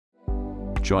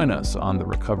Join us on the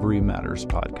Recovery Matters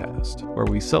podcast, where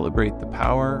we celebrate the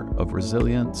power of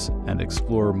resilience and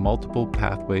explore multiple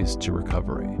pathways to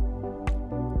recovery.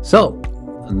 So,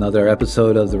 another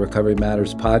episode of the Recovery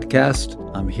Matters podcast.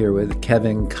 I'm here with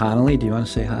Kevin Connolly. Do you want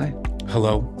to say hi?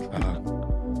 Hello.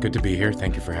 Good to be here.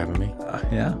 Thank you for having me.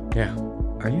 Yeah? Yeah.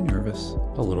 Are you nervous?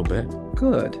 A little bit.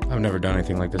 Good. I've never done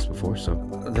anything like this before, so.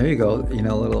 There you go.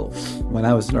 When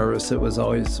I was nervous, it was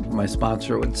always my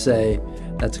sponsor would say,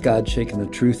 that's God shaking the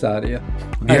truth out of you.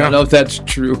 Yeah. I don't know if that's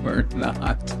true or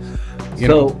not.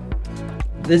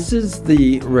 This is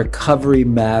the Recovery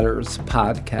Matters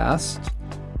podcast.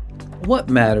 What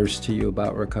matters to you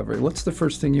about recovery? What's the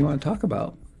first thing you want to talk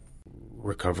about?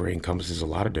 Recovery encompasses a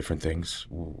lot of different things,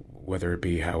 whether it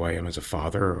be how I am as a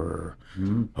father or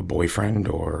a boyfriend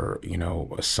or,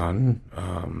 a son,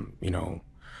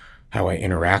 how I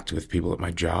interact with people at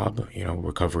my job.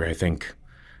 Recovery, I think,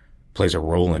 plays a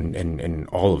role in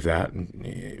all of that,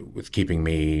 with keeping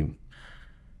me,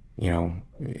 in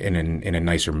a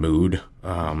nicer mood,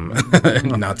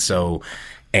 not so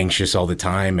anxious all the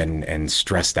time and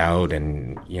stressed out.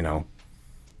 And,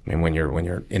 when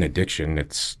you're in addiction,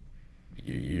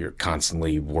 you're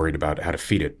constantly worried about how to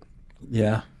feed it.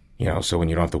 Yeah. So when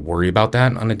you don't have to worry about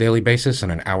that on a daily basis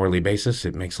and an hourly basis,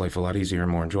 it makes life a lot easier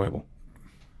and more enjoyable.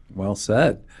 Well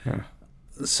said. Yeah.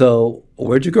 So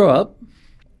where'd you grow up?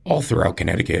 All throughout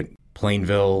Connecticut,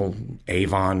 Plainville,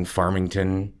 Avon,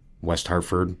 Farmington, West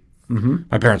Hartford. Mm-hmm.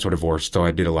 My parents were divorced, so I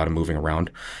did a lot of moving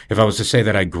around. If I was to say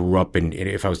that I grew up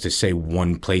if I was to say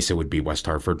one place, it would be West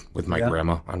Hartford with my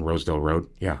grandma on Rosedale Road.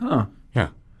 Yeah. Huh. Yeah.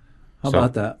 How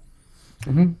about that?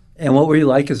 Mm-hmm. And what were you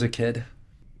like as a kid?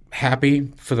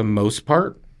 Happy for the most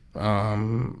part.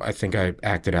 I think I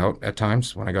acted out at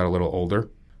times when I got a little older.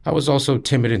 I was also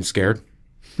timid and scared.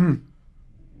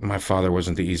 My father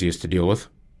wasn't the easiest to deal with.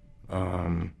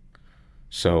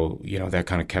 So, that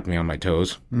kind of kept me on my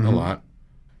toes a lot.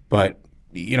 But,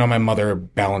 my mother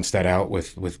balanced that out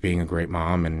with being a great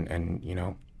mom. And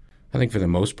I think for the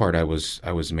most part, I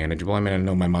was manageable. I mean, I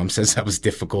know my mom says I was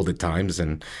difficult at times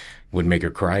and would make her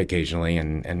cry occasionally.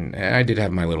 And I did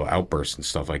have my little outbursts and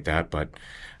stuff like that. But,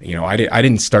 I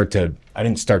didn't start to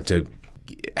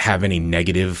have any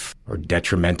negative or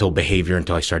detrimental behavior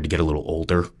until I started to get a little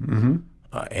older. Mm-hmm.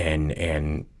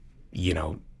 And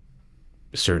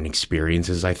certain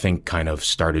experiences, I think, kind of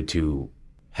started to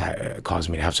cause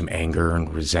me to have some anger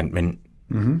and resentment.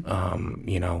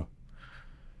 Mm-hmm.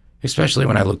 Especially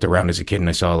when I looked around as a kid and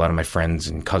I saw a lot of my friends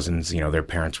and cousins, their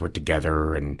parents were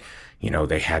together and,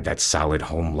 they had that solid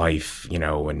home life,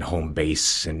 and home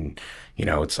base. And,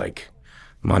 it's like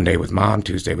Monday with mom,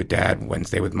 Tuesday with dad,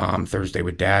 Wednesday with mom, Thursday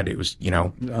with dad. It was,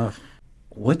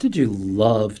 What did you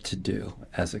love to do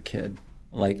as a kid?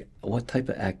 Like, what type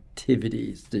of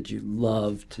activities did you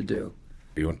love to do?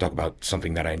 You want to talk about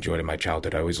something that I enjoyed in my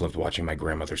childhood? I always loved watching my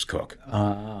grandmothers cook.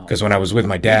 Because when I was with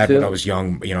my dad, when I was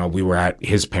young, we were at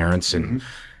his parents, and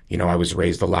I was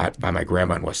raised a lot by my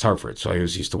grandma in West Hartford, so I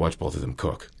always used to watch both of them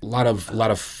cook. A lot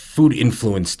of food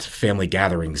influenced family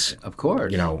gatherings. Of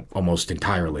course. Almost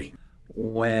entirely.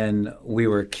 When we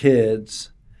were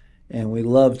kids, and we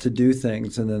loved to do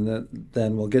things, and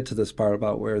then we'll get to this part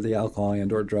about where the alcohol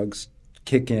and/or drugs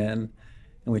kick in.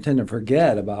 And we tend to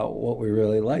forget about what we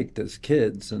really liked as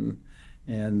kids. And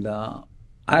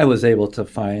I was able to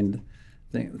find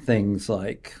things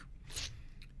like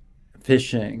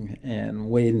fishing and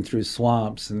wading through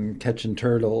swamps and catching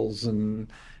turtles.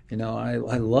 And, I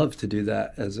loved to do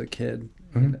that as a kid.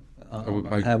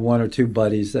 Mm-hmm. I had one or two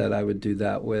buddies that I would do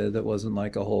that with. It wasn't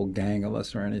like a whole gang of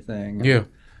us or anything. Yeah.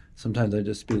 Sometimes I'd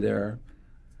just be there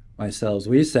myself.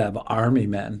 We used to have army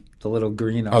men, the little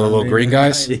green army. Oh, the little green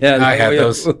guys? Yeah. I had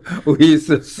those. We used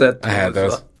to set those. I had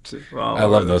those. I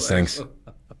love those things.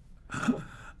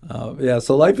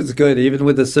 So life is good, even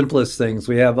with the simplest things.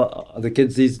 We have, the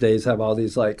kids these days have all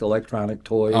these like electronic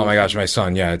toys. Oh my gosh, my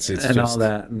son, yeah. It's and just, all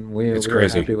that. And we're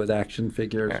happy with action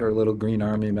figures or little green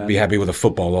army men. Be happy with a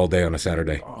football all day on a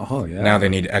Saturday. Oh, yeah. Now they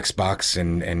need Xbox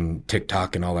and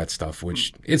TikTok and all that stuff,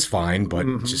 which is fine, but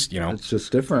it's just, It's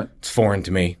just different. It's foreign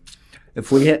to me.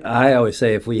 I always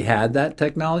say if we had that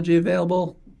technology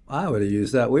available, I would have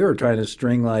used that. We were trying to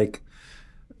string like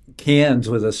cans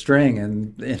with a string,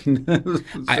 and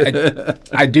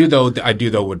I do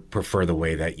though would prefer the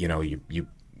way that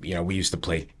we used to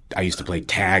play. I used to play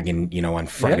tag and on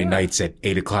Friday nights at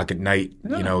 8:00 at night,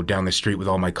 down the street with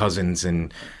all my cousins,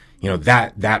 and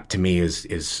that to me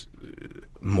is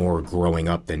more growing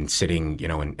up than sitting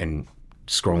and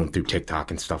scrolling through TikTok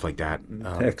and stuff like that.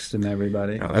 Texting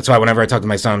everybody. That's why whenever I talk to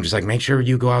my son, I'm just like, make sure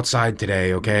you go outside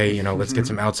today, okay? Let's get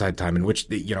some outside time, in which,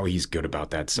 he's good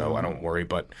about that, so I don't worry.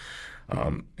 But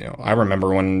I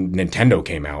remember when Nintendo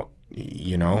came out,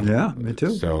 Yeah, me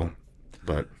too. So,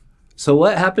 So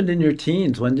what happened in your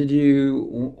teens?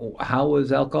 How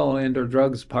was alcohol and or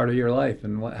drugs part of your life,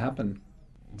 and what happened?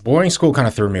 boarding school kind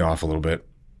of threw me off a little bit.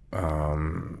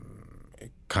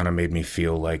 It kind of made me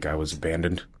feel like I was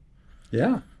abandoned.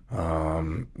 Yeah.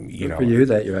 Good For you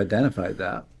that you identified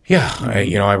that. Yeah,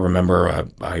 I remember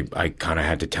I kind of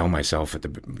had to tell myself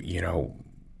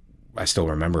I still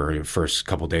remember the first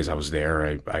couple of days I was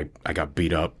there, I got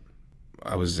beat up.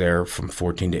 I was there from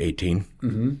 14 to 18.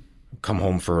 Mm-hmm. Come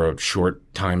home for a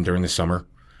short time during the summer.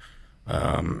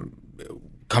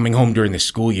 Coming home during the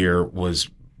school year was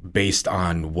based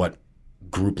on what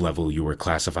group level you were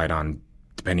classified on,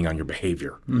 depending on your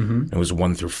behavior. Mm-hmm. It was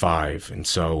 1 through 5. And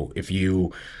so if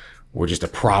you were just a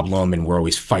problem and were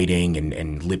always fighting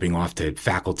and lipping off to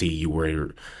faculty, you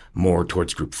were more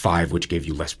towards group 5, which gave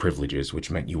you less privileges, which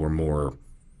meant you were more,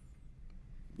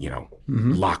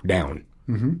 locked down.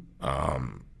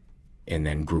 Mm-hmm. And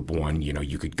then group 1,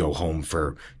 you could go home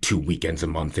for 2 weekends a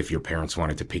month if your parents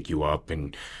wanted to pick you up,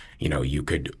 and, you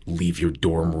could leave your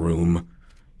dorm room,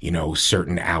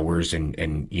 certain hours and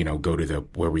go to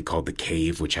where we called the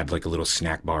cave, which had like a little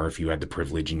snack bar if you had the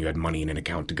privilege and you had money in an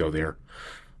account to go there.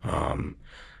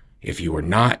 If you were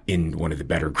not in one of the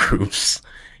better groups,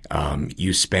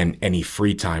 you spent any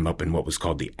free time up in what was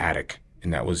called the attic.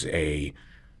 And that was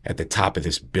at the top of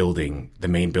this building. The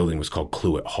main building was called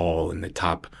Cluett Hall, and the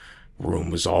top room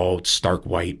was all stark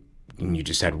white, and you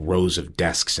just had rows of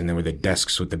desks, and there were the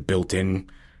desks with the built-in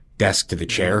desk to the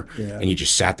chair, Yeah. and you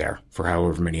just sat there for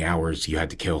however many hours you had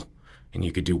to kill. And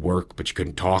you could do work, but you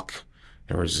couldn't talk.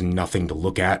 There was nothing to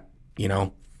look at,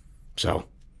 So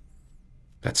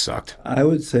that sucked. I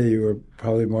would say you were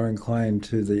probably more inclined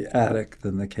to the attic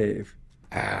than the cave.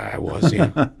 I was,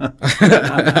 yeah.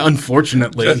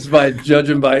 Unfortunately. Just by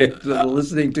judging by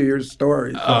listening to your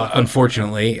story.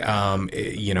 Unfortunately, I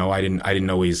didn't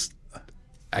always.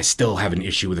 I still have an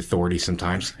issue with authority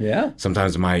sometimes. Yeah.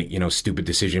 Sometimes my stupid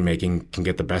decision making can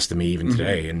get the best of me even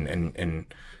today, and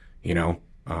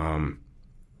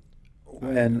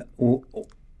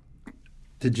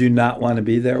did you not want to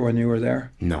be there when you were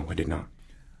there? No, I did not.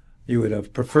 You would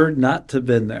have preferred not to have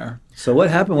been there. So what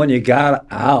happened when you got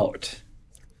out?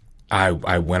 I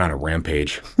went on a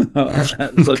rampage So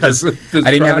because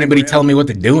I didn't have anybody telling me what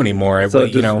to do anymore.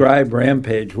 Describe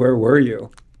rampage. Where were you?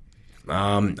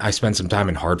 I spent some time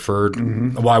in Hartford.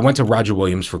 Well, I went to Roger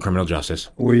Williams for criminal justice.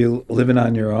 Were you living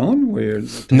on your own?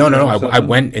 No. I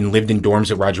went and lived in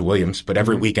dorms at Roger Williams. But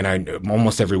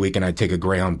almost every weekend, I'd take a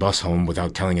Greyhound bus home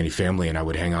without telling any family, and I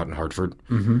would hang out in Hartford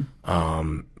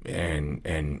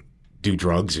and do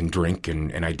drugs and drink,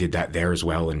 and I did that there as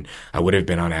well. And I would have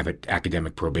been on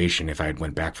academic probation if I had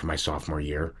went back for my sophomore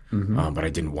year, but I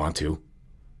didn't want to.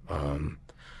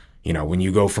 When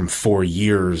you go from 4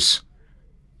 years,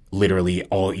 literally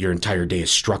all your entire day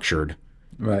is structured.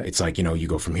 Right. It's like, you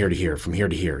go from here to here, from here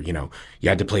to here. You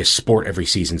had to play a sport every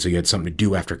season, so you had something to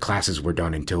do after classes were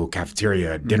done until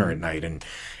cafeteria, dinner at night.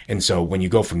 And so when you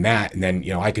go from that, and then,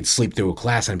 I could sleep through a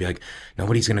class and I'd be like,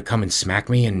 nobody's going to come and smack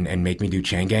me and make me do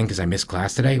chain gang because I missed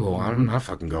class today. Well, I'm not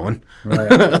fucking going.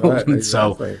 Right, exactly.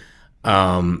 So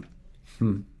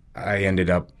I ended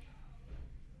up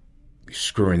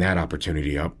screwing that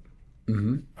opportunity up.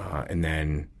 And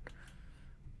then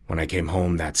when I came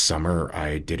home that summer,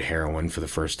 I did heroin for the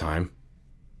first time,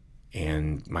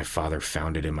 and my father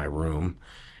found it in my room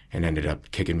and ended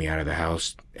up kicking me out of the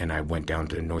house, and I went down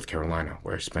to North Carolina,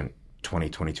 where I spent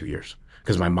 22 years,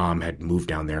 because my mom had moved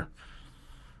down there.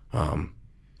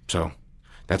 So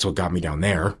that's what got me down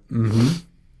there.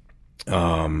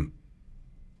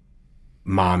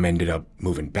 Mom ended up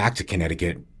moving back to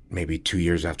Connecticut maybe 2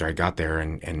 years after I got there,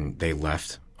 and they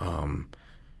left.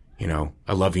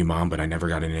 I love you, Mom, but I never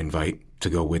got an invite to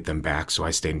go with them back. So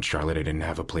I stayed in Charlotte. I didn't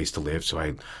have a place to live. So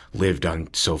I lived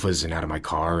on sofas and out of my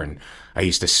car. And I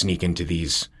used to sneak into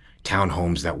these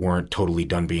townhomes that weren't totally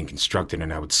done being constructed.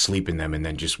 And I would sleep in them and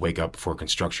then just wake up before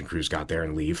construction crews got there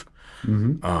and leave.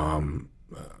 And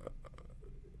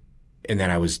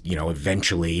then I was,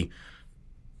 eventually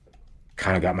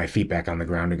kind of got my feet back on the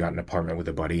ground and got an apartment with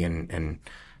a buddy and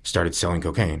started selling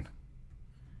cocaine.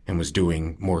 And was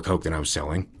doing more coke than I was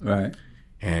selling. Right.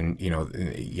 And,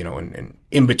 and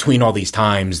in between all these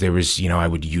times, there was, I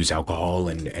would use alcohol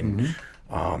and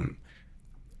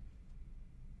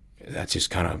that's just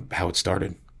kind of how it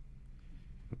started.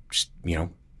 Just,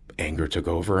 anger took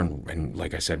over and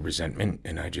like I said, resentment,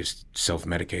 and I just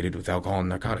self-medicated with alcohol and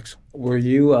narcotics. Were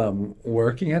you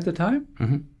working at the time?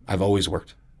 I've always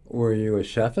worked. Were you a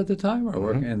chef at the time or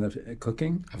working in the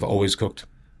cooking? I've always cooked.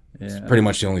 Yeah. It's pretty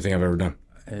much the only thing I've ever done.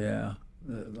 Yeah.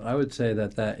 I would say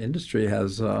that industry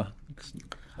has.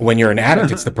 When you're an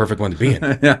addict, it's the perfect one to be in.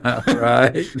 Yeah,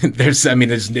 right.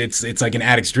 It's like an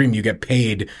addict's dream. You get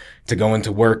paid to go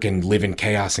into work and live in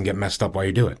chaos and get messed up while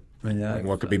you do it. Yeah,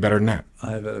 What could be better than that?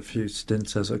 I've had a few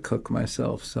stints as a cook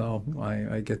myself, so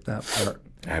I get that part.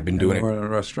 I've been doing More it in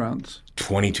restaurants.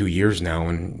 22 years now,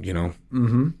 and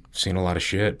seen a lot of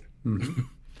shit.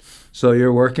 So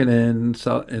you're working in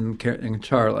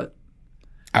Charlotte.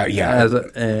 Yeah.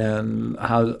 And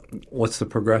what's the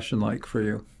progression like for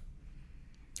you?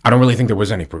 I don't really think there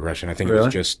was any progression. I think it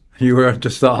was just You were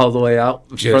just all the way out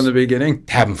from the beginning?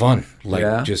 having fun,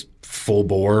 just full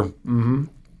bore.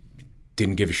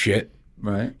 Didn't give a shit.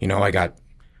 Right. I got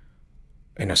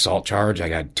an assault charge. I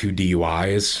got 2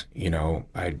 DUIs.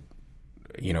 I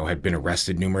had been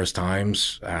arrested numerous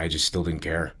times. I just still didn't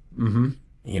care.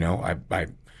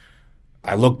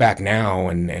 I look back now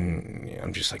and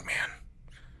I'm just like, man.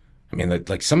 I mean,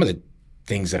 like some of the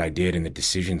things that I did and the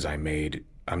decisions I made,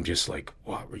 I'm just like,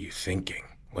 what were you thinking?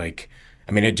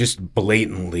 It just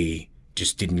blatantly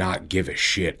just did not give a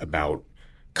shit about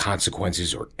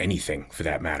consequences or anything for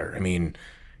that matter.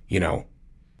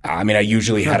 I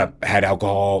usually had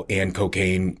alcohol and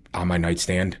cocaine on my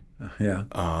nightstand. Yeah.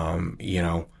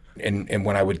 And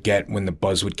when the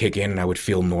buzz would kick in and I would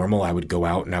feel normal, I would go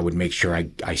out and I would make sure I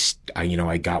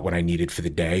got what I needed for the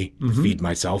day to feed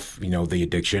myself, the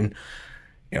addiction.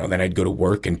 Then I'd go to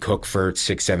work and cook for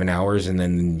 6-7 hours, and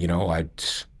then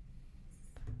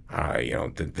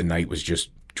the night was just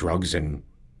drugs and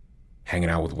hanging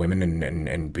out with women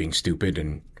and being stupid.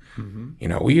 And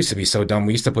we used to be so dumb.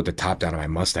 We used to put the top down on my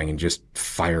Mustang and just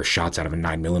fire shots out of a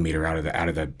 9mm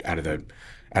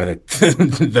out of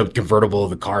the convertible of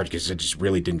the car because I just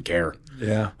really didn't care.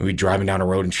 Yeah. We'd be driving down a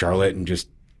road in Charlotte and just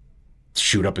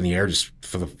shoot up in the air just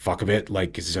for the fuck of it,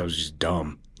 because I was just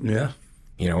dumb. Yeah.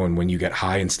 And when you get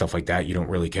high and stuff like that, you don't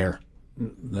really care.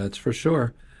 That's for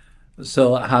sure.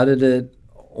 So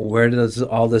where does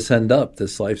all this end up,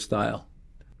 this lifestyle?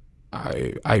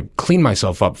 I cleaned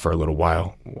myself up for a little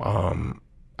while.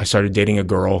 I started dating a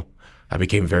girl. I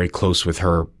became very close with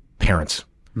her parents.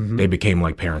 They became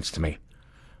like parents to me.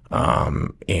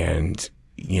 And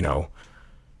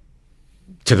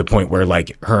to the point where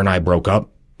her and I broke up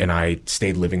and I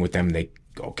stayed living with them. They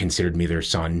considered me their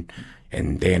son,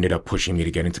 and they ended up pushing me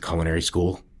to get into culinary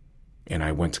school. And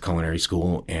I went to culinary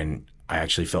school and I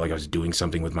actually felt like I was doing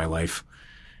something with my life.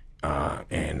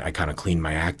 And I kind of cleaned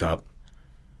my act up.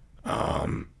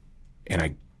 And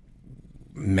I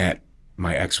met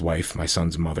my ex-wife, my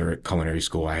son's mother, at culinary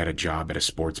school. I had a job at a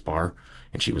sports bar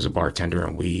and she was a bartender,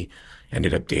 and we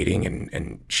ended up dating,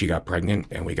 and she got pregnant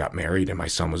and we got married and my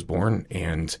son was born.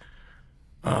 And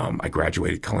I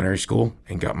graduated culinary school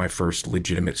and got my first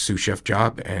legitimate sous chef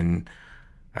job, and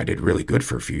I did really good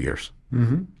for a few years.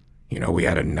 We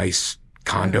had a nice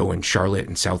condo in Charlotte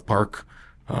in South Park,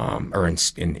 or in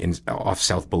off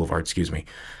South Boulevard, excuse me.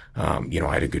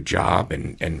 I had a good job,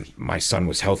 and my son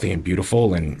was healthy and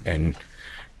beautiful, and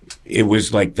it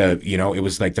was like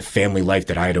the family life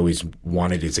that I had always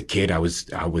wanted as a kid. I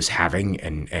was having,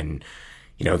 and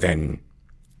then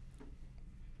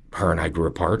her and I grew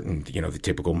apart, and the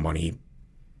typical money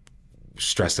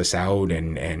stressed us out,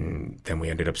 and then we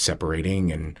ended up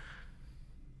separating, and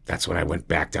that's when I went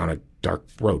back down a dark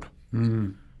road.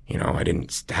 I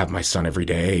didn't have my son every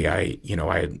day.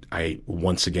 I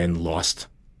once again lost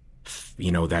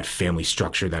that family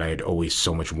structure that I had always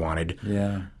so much wanted.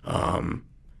 Yeah.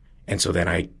 And so then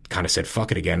I kind of said,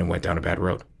 fuck it again, and went down a bad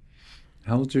road.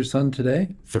 How old's your son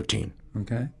today? 13.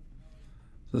 Okay.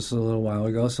 This is a little while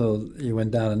ago. So you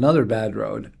went down another bad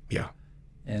road. Yeah.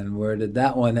 And where did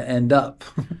that one end up?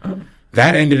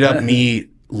 That ended up me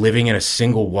living in a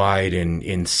single wide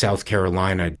in South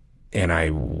Carolina. And I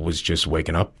was just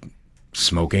waking up,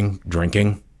 smoking,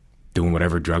 drinking, doing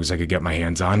whatever drugs I could get my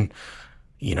hands on.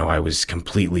 I was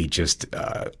completely just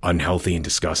unhealthy and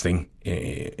disgusting,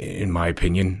 in my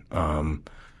opinion.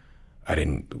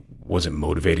 I wasn't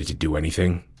motivated to do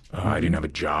anything. I didn't have a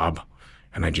job,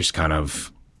 and I just kind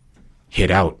of hid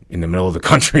out in the middle of the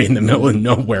country, in the middle of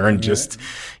nowhere, and just,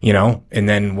 And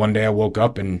then one day I woke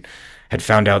up and had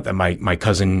found out that my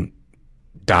cousin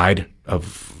died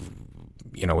of,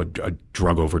 a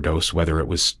drug overdose. Whether it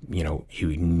was,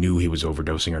 he knew he was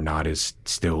overdosing or not is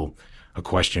still a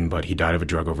question, but he died of a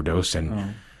drug overdose,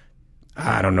 and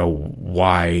I don't know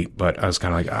why, but I was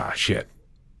kind of like, shit.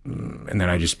 And then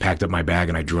I just packed up my bag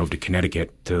and I drove to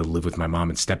Connecticut to live with my mom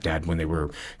and stepdad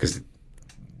because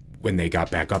when they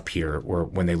got back up here, or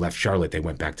when they left Charlotte, they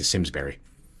went back to Simsbury,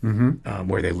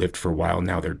 where they lived for a while.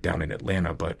 Now they're down in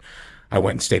Atlanta, but I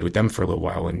went and stayed with them for a little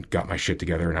while and got my shit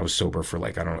together, and I was sober for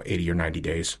like, I don't know, 80 or 90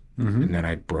 days. And then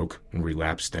I broke and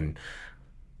relapsed and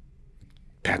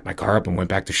packed my car up and went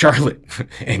back to Charlotte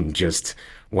and just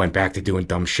went back to doing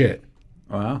dumb shit.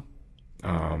 Wow.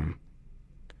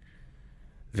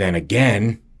 Then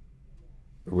again,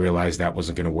 realized that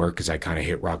wasn't going to work because I kind of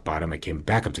hit rock bottom. I came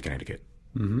back up to Connecticut.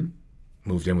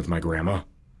 Moved in with my grandma.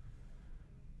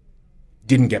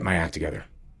 Didn't get my act together.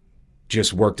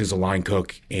 Just worked as a line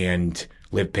cook and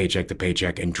lived paycheck to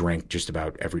paycheck and drank just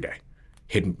about every day.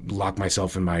 Locked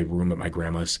myself in my room at my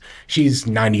grandma's. She's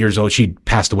 90 years old. She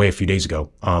passed away a few days ago.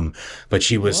 But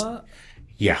she was, What?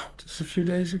 yeah. Just a few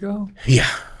days ago? Yeah.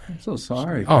 I'm so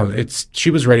sorry. Oh, she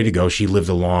was ready to go. She lived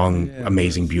a long,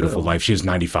 amazing, beautiful still. life. She was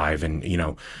 95 and,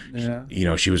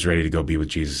 she was ready to go be with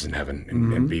Jesus in heaven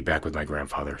and be back with my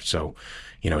grandfather. So,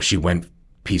 she went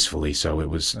peacefully. So it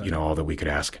was, all that we could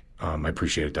ask. I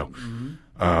appreciate it though.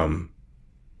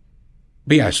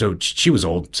 But yeah, so she was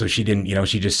old. So she didn't,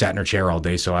 she just sat in her chair all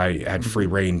day. So I had free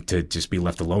reign to just be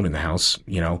left alone in the house,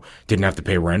 didn't have to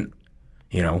pay rent,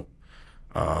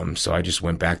 so I just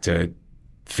went back to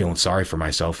feeling sorry for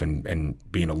myself and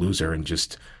being a loser and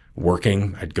just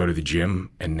working. I'd go to the gym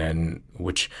and then,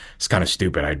 which is kind of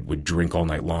stupid, I would drink all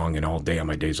night long and all day on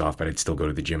my days off, but I'd still go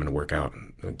to the gym and work out.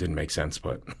 It didn't make sense,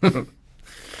 but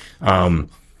and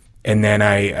then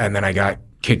I got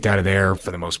kicked out of there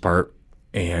for the most part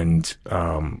and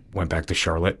went back to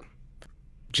Charlotte.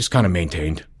 Just kind of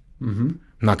maintained. I'm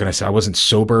not gonna say I wasn't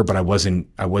sober, but I wasn't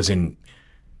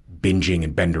binging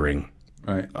and bendering.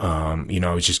 Right.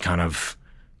 I was just kind of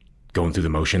going through the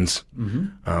motions.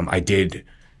 I did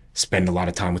spend a lot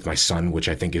of time with my son, which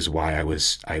I think is why I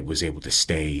was able to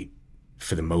stay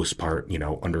for the most part,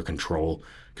 under control,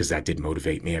 because that did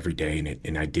motivate me every day.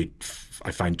 And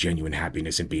I find genuine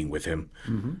happiness in being with him.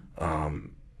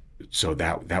 So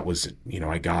that was,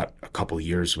 I got a couple of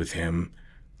years with him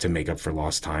to make up for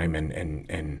lost time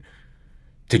and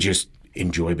to just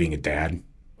enjoy being a dad.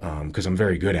 Because I'm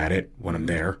very good at it when I'm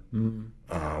there.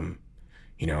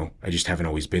 I just haven't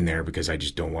always been there because I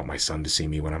just don't want my son to see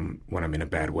me when I'm in a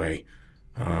bad way.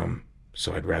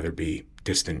 So I'd rather be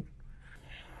distant.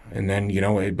 And then,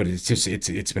 but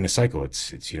it's been a cycle.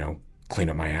 It's clean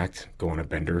up my act, go on a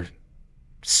bender,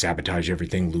 sabotage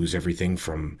everything, lose everything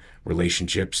from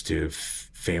relationships to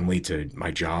family to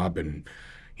my job. And,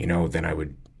 then I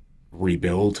would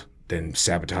rebuild, then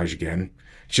sabotage again.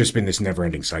 It's just been this never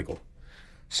ending cycle.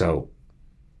 So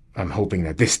I'm hoping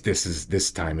that this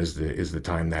time is the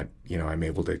time that, I'm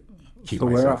able to keep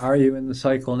myself. So where are you in the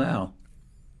cycle now?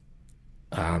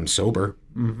 I'm sober.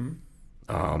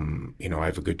 I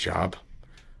have a good job.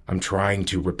 I'm trying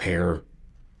to repair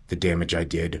the damage I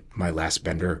did my last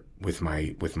bender with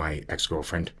my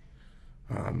ex-girlfriend.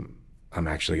 I'm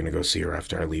actually going to go see her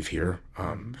after I leave here.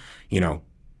 I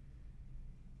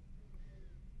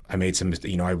made some,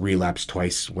 I relapsed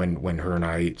twice when her and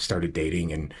I started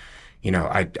dating, and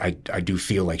I do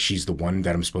feel like she's the one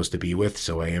that I'm supposed to be with.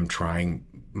 So I am trying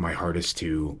my hardest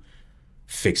to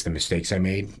fix the mistakes I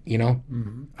made.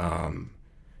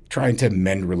 Trying to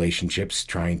mend relationships,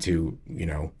 trying to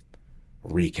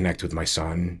reconnect with my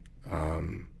son,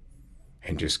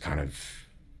 and just kind of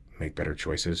make better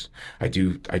choices. I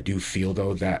do feel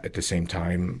though that at the same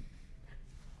time,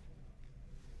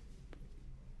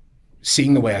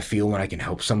 seeing the way I feel when I can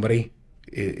help somebody,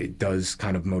 it does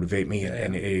kind of motivate me,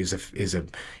 and it is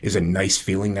a nice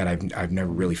feeling that I've never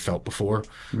really felt before.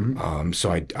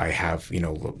 So I have,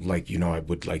 I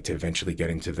would like to eventually get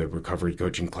into the recovery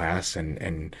coaching class,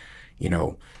 and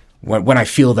when I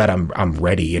feel that I'm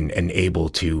ready and able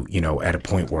to, at a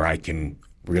point where I can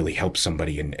really help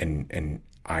somebody and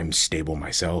I'm stable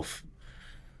myself.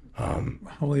 How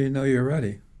will you know you're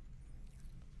ready?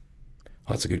 Well,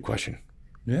 that's a good question.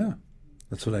 Yeah,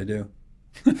 that's what I do.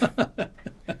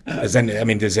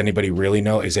 Does anybody really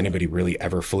know? Is anybody really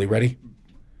ever fully ready?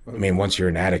 I mean, once you're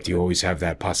an addict, you always have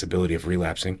that possibility of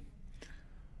relapsing.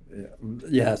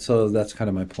 Yeah, so that's kind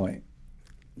of my point.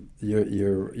 You're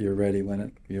ready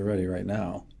you're ready right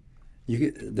now.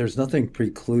 There's nothing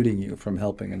precluding you from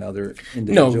helping another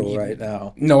individual right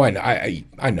now. No, I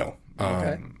know.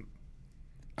 Okay.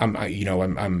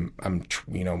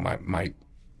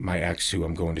 My ex, who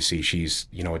I'm going to see, she's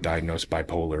a diagnosed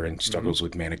bipolar and struggles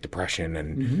with manic depression,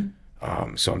 and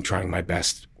so I'm trying my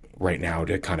best right now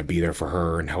to kind of be there for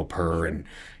her and help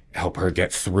her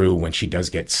get through when she does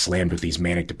get slammed with these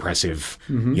manic depressive,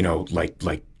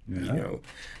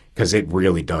 because it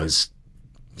really does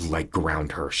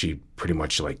ground her. She pretty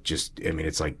much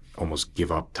it's like almost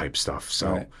give up type stuff.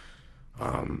 So,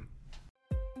 right.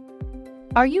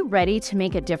 Are you ready to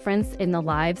make a difference in the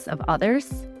lives of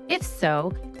others? If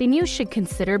so, then you should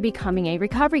consider becoming a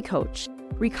recovery coach.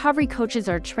 Recovery coaches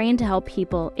are trained to help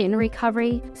people in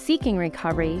recovery, seeking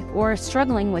recovery, or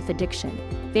struggling with addiction.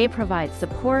 They provide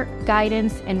support,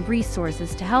 guidance, and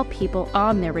resources to help people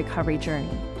on their recovery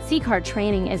journey. CCAR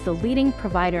Training is the leading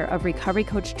provider of recovery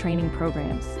coach training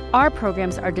programs. Our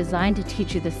programs are designed to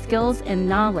teach you the skills and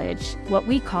knowledge, what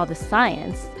we call the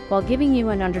science, while giving you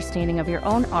an understanding of your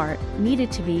own art needed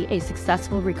to be a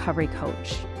successful recovery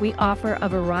coach. We offer a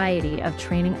variety of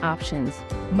training options,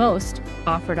 most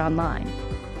offered online.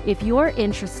 If you're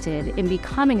interested in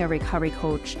becoming a recovery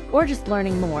coach or just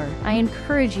learning more, I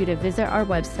encourage you to visit our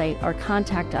website or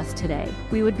contact us today.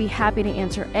 We would be happy to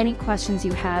answer any questions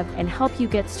you have and help you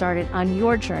get started on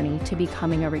your journey to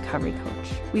becoming a recovery coach.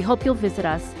 We hope you'll visit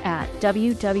us at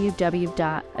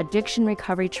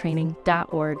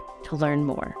www.addictionrecoverytraining.org to learn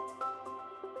more.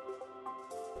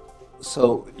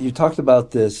 So you talked about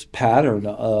this pattern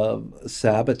of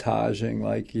sabotaging,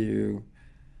 like you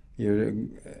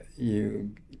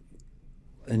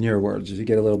in your words, you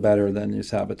get a little better, then you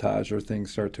sabotage, or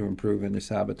things start to improve and you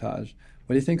sabotage.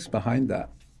 What do you think's behind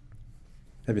that?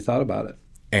 Have you thought about it?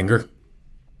 Anger.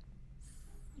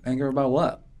 Anger about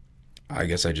what? I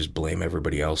guess I just blame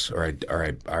everybody else, or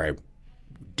I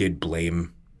did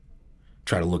blame.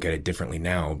 Try to look at it differently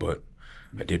now, but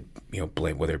I did,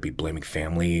 blame, whether it be blaming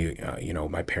family,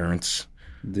 my parents.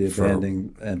 The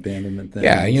abandonment thing.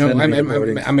 Yeah,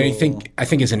 I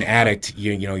think as an addict,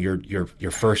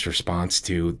 your first response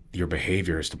to your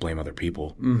behavior is to blame other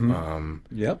people. Mm-hmm.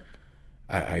 Yep.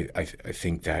 I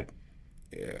think that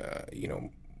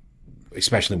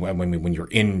especially when you're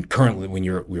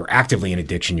actively in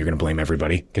addiction, you're going to blame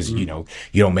everybody because you don't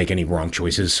make any wrong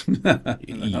choices.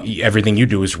 Everything you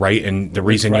do is right, and the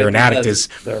reason you're an addict is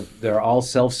they're all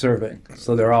self-serving,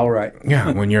 so they're all right.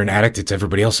 Yeah, when you're an addict, it's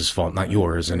everybody else's fault, not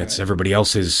yours, and it's everybody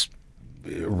else's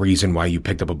reason why you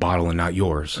picked up a bottle and not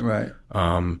yours. Right.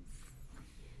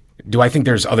 Do I think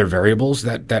there's other variables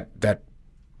that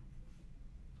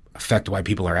affect why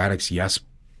people are addicts? Yes,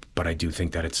 but I do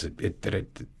think that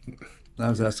I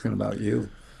was asking about you,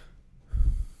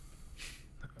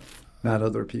 not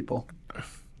other people.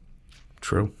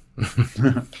 True.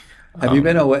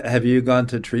 Have you gone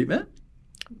to treatment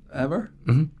ever?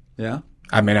 Mm-hmm. Yeah.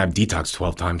 I mean, I've detoxed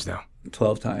 12 times now.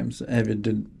 12 times. Have you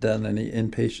done any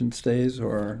inpatient stays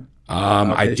or?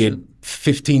 I did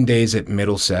 15 days at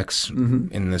Middlesex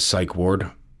in the psych ward,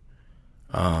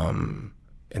 and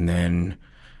then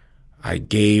I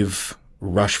gave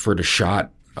Rushford a shot.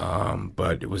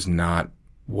 But it was not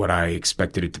what I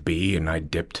expected it to be, and I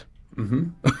dipped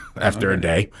after a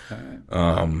day. Right.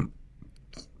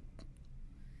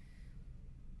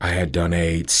 I had done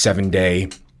a 7-day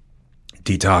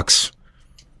detox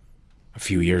a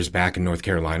few years back in North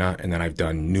Carolina, and then I've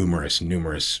done numerous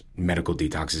medical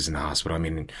detoxes in the hospital. I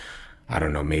mean, I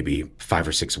don't know, maybe 5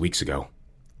 or 6 weeks ago,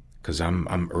 because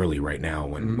I'm early right now.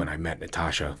 When I met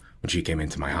Natasha, when she came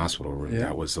into my hospital room,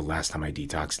 that was the last time I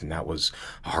detoxed, and that was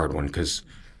a hard one because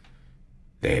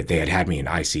they had me in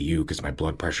ICU because my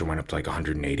blood pressure went up to like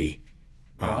 180.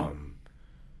 Wow.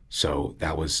 So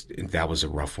that was a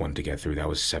rough one to get through. That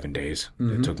was 7 days.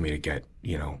 It took me to get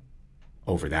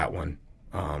over that one.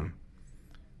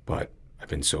 But I've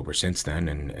been sober since then,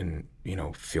 and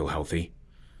feel healthy.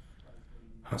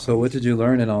 So what did you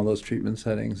learn in all those treatment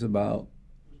settings about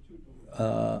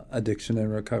addiction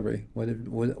and recovery? What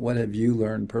have you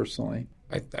learned personally?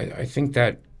 I think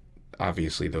that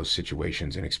obviously those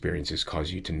situations and experiences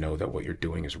cause you to know that what you're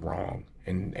doing is wrong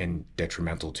and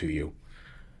detrimental to you.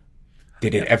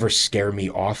 Did it ever scare me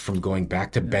off from going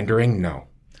back to bendering? No.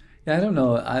 Yeah, I don't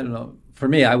know. For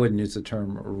me, I wouldn't use the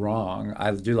term wrong.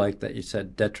 I do like that you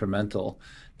said detrimental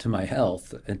to my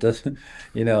health. It doesn't,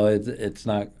 it's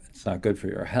not good for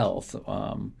your health.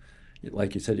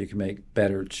 Like you said, you can make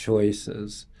better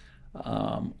choices.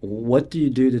 What do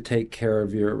you do to take care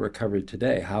of your recovery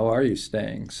today? How are you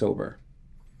staying sober?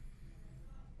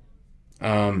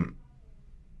 I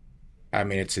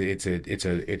mean, it's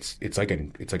like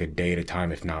a day at a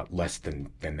time, if not less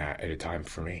than that at a time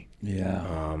for me.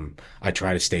 Yeah. I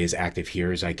try to stay as active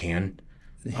here as I can.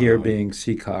 Here being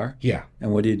CCAR. Yeah.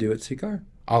 And what do you do at CCAR?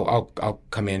 I'll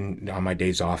come in on my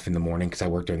days off in the morning because I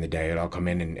work during the day, and I'll come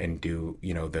in and do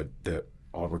the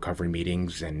all recovery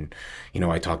meetings, and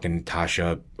I talk to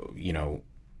Natasha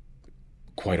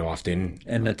quite often.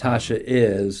 And Natasha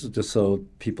is, just so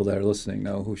people that are listening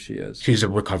know who she is. She's a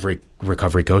recovery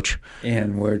coach.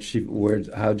 And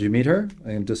how'd you meet her?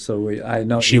 And just so I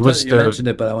know you mentioned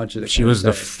it, but I want you to. She was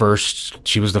the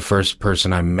first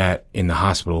person I met in the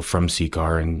hospital from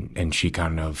CCAR, and she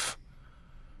kind of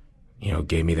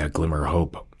gave me that glimmer of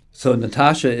hope. So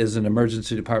Natasha is an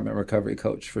emergency department recovery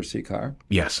coach for CCAR.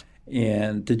 Yes.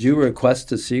 And did you request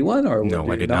to see one, or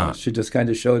No, I did not. She just kind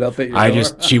of showed up at your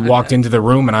door? She walked into the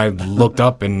room and I looked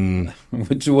up and.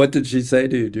 What did she say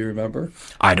to you? Do you remember?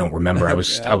 I don't remember. I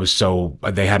was so,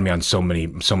 they had me on so much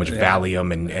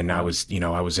Valium and I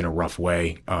was in a rough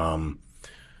way. I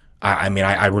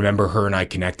remember her and I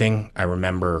connecting. I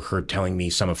remember her telling me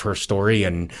some of her story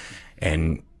and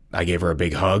I gave her a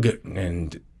big hug,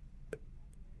 and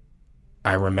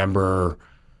I remember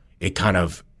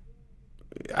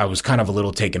I was kind of a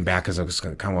little taken back because I was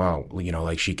kind of, well,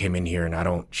 like she came in here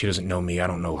and she doesn't know me, I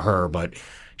don't know her, but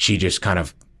she just kind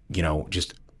of,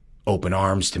 just open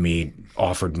arms to me,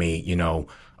 offered me,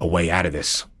 a way out of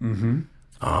this. Mm-hmm.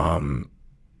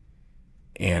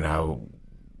 And I,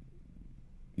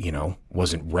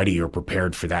 wasn't ready or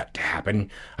prepared for that to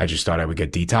happen. I just thought I would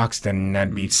get detoxed and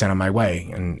I'd be sent on my way.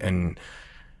 And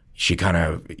she kind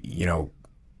of,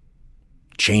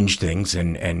 changed things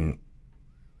and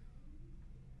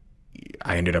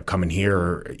I ended up coming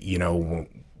here,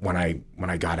 when I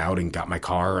got out and got my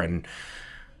car and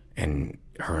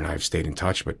her and I have stayed in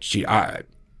touch, but I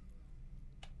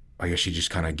guess she just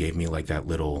kind of gave me like that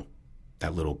little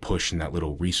push and that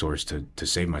little resource to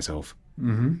save myself.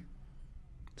 Mm-hmm.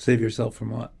 Save yourself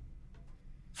from what?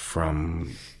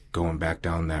 From going back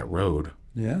down that road.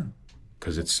 Yeah.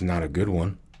 Because it's not a good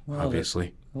one,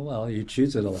 obviously. Well, you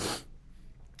choose it a lot.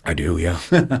 I do, yeah.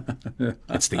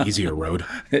 It's the easier road.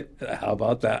 How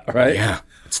about that, right? Yeah,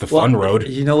 it's the fun road.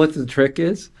 You know what the trick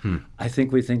is? I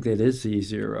think we think that is the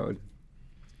easier road.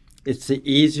 It's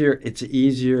easier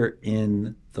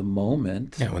in the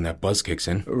moment. Yeah, when that buzz kicks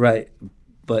in. Right.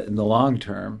 But in the long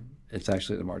term, it's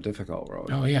actually the more difficult road.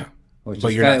 Oh, yeah. Which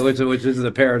is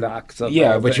the paradox of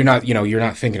but you're not, you're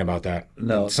not thinking about that.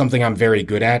 No. Something I'm very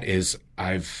good at is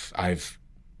I've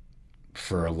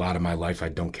for a lot of my life, I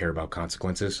don't care about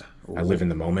consequences. Ooh. I live in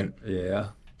the moment.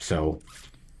 Yeah. So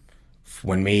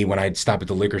when I'd stop at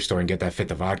the liquor store and get that fifth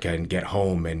of vodka and get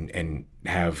home and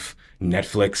have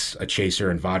Netflix, a chaser,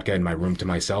 and vodka in my room to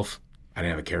myself, I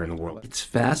didn't have a care in the world. It's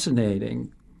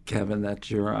fascinating, Kevin,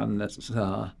 that you're on this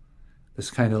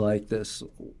kind of like this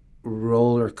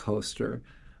roller coaster.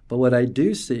 But what I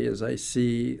do see is I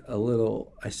see a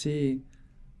little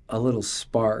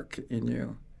spark in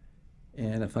you.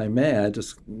 And if I may, I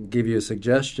just give you a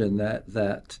suggestion that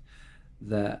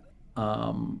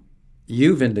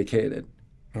you've indicated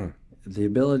the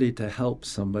ability to help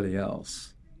somebody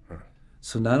else.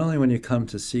 So not only when you come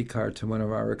to CCAR, to one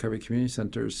of our recovery community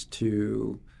centers,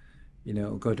 to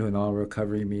go to an all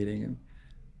recovery meeting and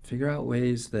figure out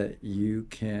ways that you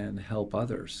can help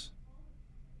others,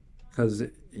 because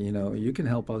you can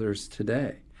help others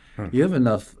today. You have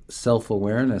enough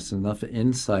self-awareness, enough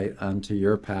insight onto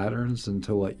your patterns and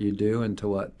to what you do and to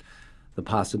what the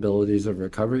possibilities of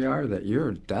recovery are, that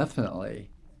you're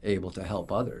definitely able to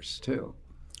help others too.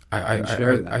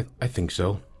 I think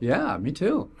so. Yeah, me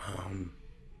too.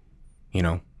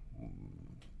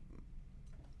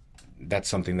 That's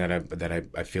something that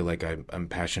I feel like I'm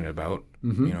passionate about.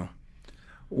 Mm-hmm.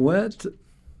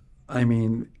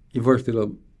 You've worked at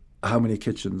how many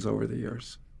kitchens over the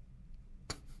years?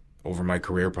 Over my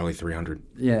career, probably 300.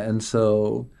 Yeah, and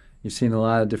so you've seen a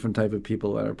lot of different type of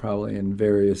people that are probably in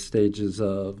various stages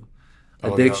of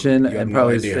addiction and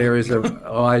probably areas of.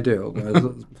 Oh, I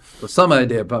do. Some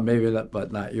idea, but maybe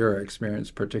not your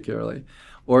experience particularly,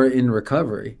 or in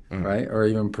recovery, right? Or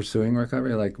even pursuing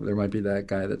recovery. Like there might be that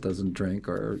guy that doesn't drink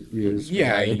or use.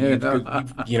 Yeah,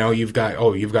 you've got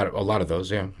a lot of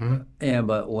those. Yeah. Mm-hmm.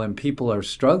 But when people are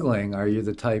struggling, are you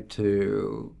the type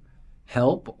to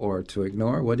help or to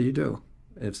ignore? What do you do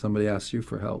if somebody asks you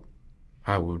for help?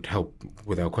 I would help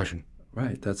without question.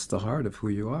 Right. That's the heart of who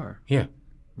you are. Yeah.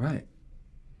 Right.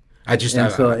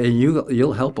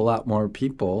 You'll help a lot more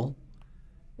people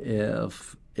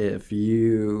if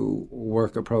you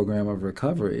work a program of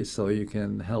recovery so you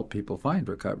can help people find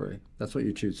recovery. That's what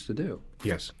you choose to do.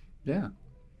 Yes. Yeah.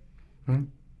 I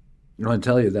want to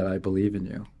tell you that I believe in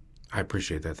you. I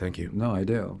appreciate that. Thank you. No, I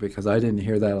do, because I didn't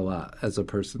hear that a lot as a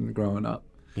person growing up.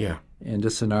 Yeah. And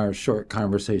just in our short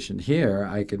conversation here,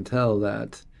 I can tell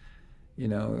that,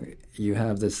 you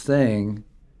have this thing.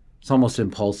 It's almost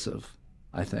impulsive,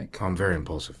 I think. I'm very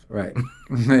impulsive. Right.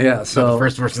 Yeah. So not the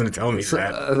first person to tell me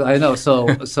that. I know.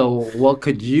 So what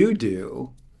could you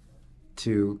do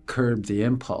to curb the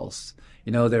impulse?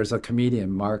 There's a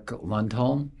comedian, Mark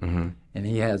Lundholm, and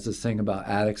he has this thing about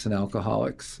addicts and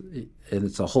alcoholics, and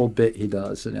it's a whole bit he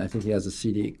does, and I think he has a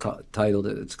CD titled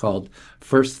it. It's called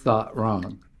First Thought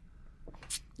Wrong.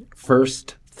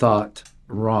 First Thought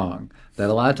wrong. That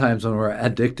a lot of times when we're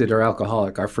addicted or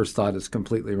alcoholic, our first thought is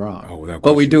completely wrong. Oh, without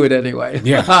but we question. do it anyway.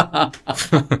 Yeah.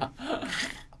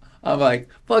 I'm like,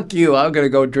 fuck you, I'm going to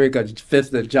go drink a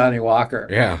fifth of Johnny Walker.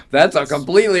 Yeah. That's a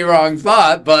completely wrong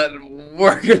thought, but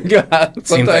we're going to go.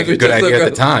 Seemed like a good idea at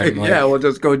the time. Yeah, we'll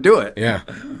just go do it. Yeah.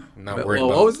 I'm not worried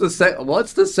Well, about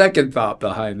what's the second thought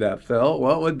behind that, Phil?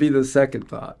 What would be the second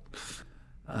thought?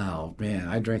 Oh, man,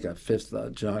 I drink a fifth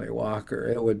of Johnny Walker.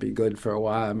 It would be good for a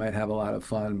while. I might have a lot of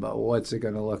fun, but what's it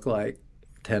going to look like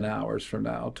 10 hours from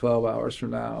now, 12 hours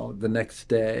from now, the next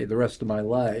day, the rest of my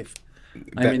life?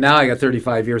 I mean, now I got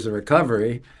 35 years of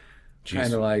recovery.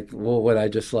 Kind of like, well, would I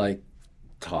just like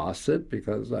toss it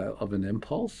because of an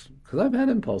impulse? Because I've had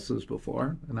impulses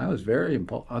before, and I was very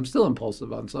I'm still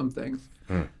impulsive on some things.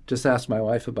 Just ask my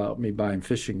wife about me buying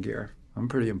fishing gear. I'm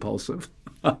pretty impulsive.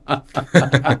 That's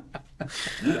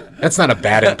not a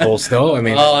bad impulse, though. I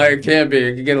mean, oh, it can be.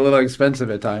 It can get a little expensive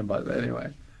at times, but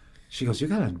anyway. She goes, "You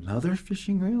got another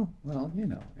fishing reel?" Well,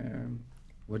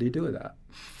 what do you do with that?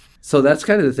 So that's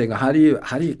kind of the thing. How do you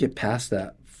get past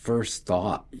that first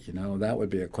thought? That would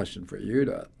be a question for you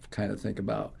to kind of think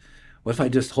about. What if I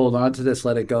just hold on to this,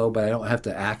 let it go, but I don't have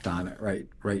to act on it right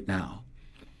now?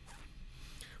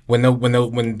 When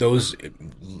those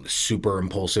super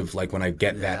impulsive, like when I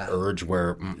get that urge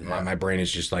where my brain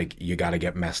is just like, you got to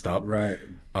get messed up. Right.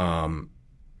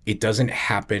 It doesn't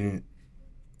happen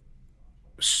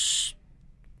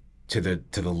to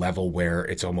the level where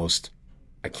it's almost,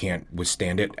 I can't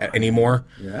withstand it anymore.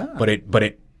 Yeah. But it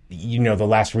the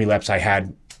last relapse I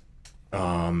had,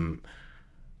 I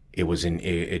was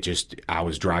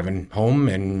driving home,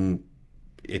 and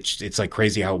it's like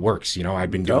crazy how it works. I've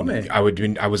been doing, I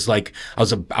was like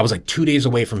 2 days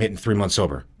away from hitting 3 months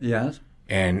sober. Yes.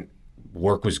 And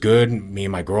work was good. Me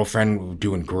and my girlfriend were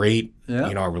doing great.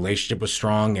 Yeah. Our relationship was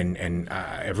strong, and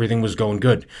everything was going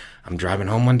good. I'm driving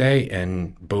home one day,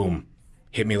 and boom,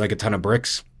 hit me like a ton of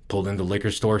bricks. Pulled into the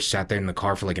liquor store, sat there in the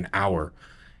car for like an hour,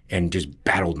 and just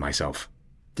battled myself.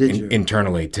 Did you?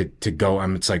 Internally to go.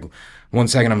 It's like 1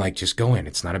 second I'm like, just go in.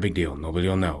 It's not a big deal. Nobody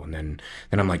will know. And then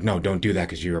I'm like, no, don't do that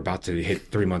because you're about to hit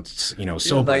 3 months,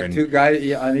 sober. Like two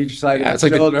guys on each side of the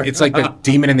shoulder. It's like the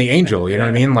demon and the angel. You know what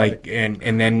I mean? Like, and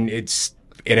then it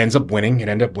ends up winning. It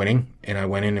ended up winning. And I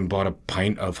went in and bought a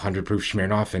pint of 100 proof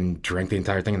Smirnoff and drank the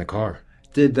entire thing in the car.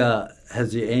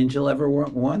 Has the angel ever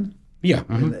won? Yeah.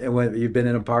 Mm-hmm. And when you've been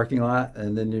in a parking lot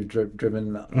and then you've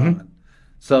driven on. Mm-hmm.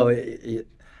 So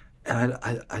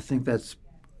I think that's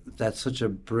such a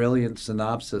brilliant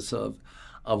synopsis of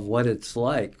what it's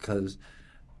like, because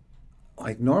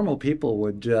like normal people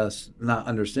would just not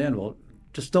understand. Well,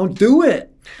 just don't do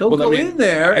it. Don't go in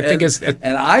there. I think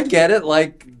and I get it.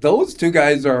 Like those two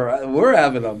guys we're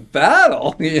having a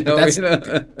battle. That's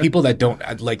people that don't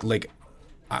like.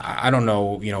 I don't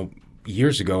know.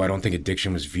 Years ago, I don't think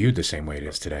addiction was viewed the same way it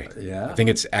is today. Yeah. I think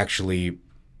it's actually,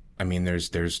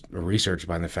 there's research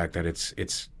behind the fact that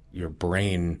it's your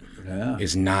brain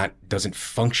doesn't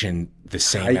function the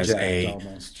same as a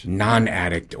almost.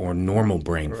 non-addict or normal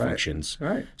brain functions.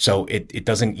 Right. So it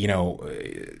doesn't,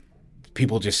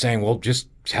 people just saying, well, just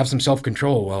have some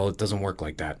self-control. Well, it doesn't work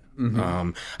like that.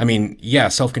 Mm-hmm.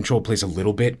 Self-control plays a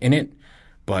little bit in it.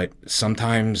 But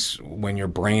sometimes when your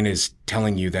brain is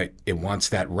telling you that it wants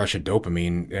that rush of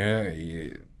dopamine,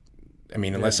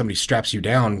 unless somebody straps you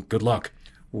down, good luck.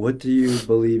 What do you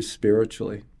believe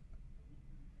spiritually?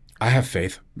 I have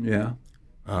faith. Yeah.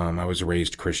 I was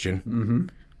raised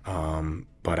Christian. Mm-hmm.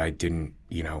 But I didn't,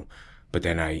 but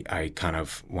then I kind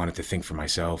of wanted to think for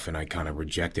myself, and I kind of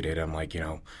rejected it. I'm like,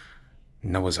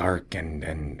 Noah's Ark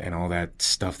and all that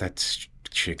stuff, that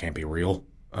shit can't be real.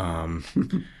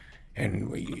 And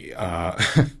we,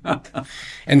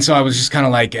 and so I was just kind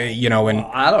of like, and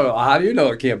well, I don't know. How do you know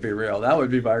it can't be real? That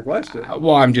would be my question.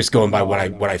 Well, I'm just going by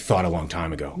what I thought a long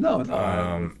time ago. No.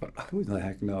 Who the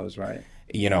heck knows, right?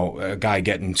 A guy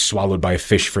getting swallowed by a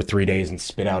fish for 3 days and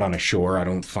spit out on a shore. I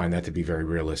don't find that to be very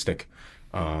realistic.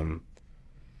 My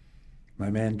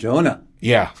man Jonah.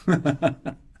 Yeah.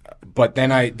 But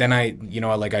then I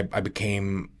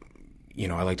became.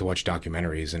 I like to watch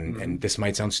documentaries, and this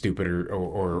might sound stupid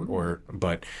or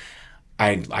but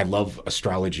I love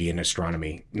astrology and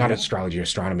astronomy. Not astrology,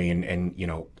 astronomy and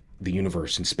the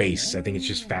universe and space. I think it's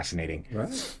just fascinating.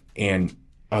 Right. And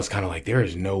I was kind of like, there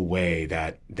is no way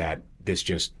that this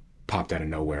just popped out of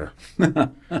nowhere.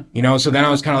 So then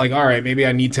I was kind of like, all right, maybe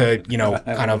I need to,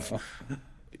 kind of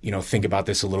think about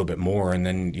this a little bit more, and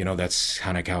then that's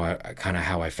kind of how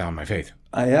I found my faith.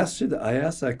 I asked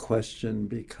that question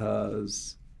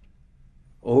because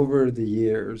over the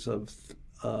years of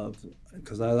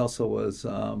because I also was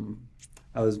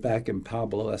I was back in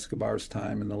Pablo Escobar's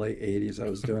time in the late 80s. I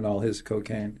was doing all his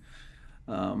cocaine.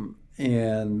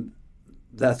 And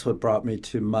that's what brought me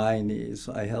to my knees.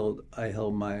 I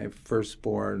held my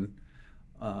firstborn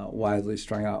widely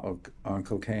strung out on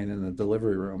cocaine in the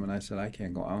delivery room, and I said, I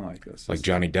can't go on like this. Like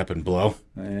Johnny Depp and Blow?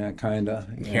 Yeah, kind of.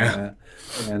 Yeah.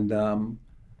 And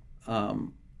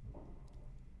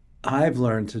I've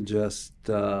learned to just,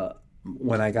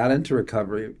 when I got into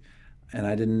recovery, and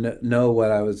I didn't know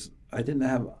what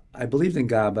I believed in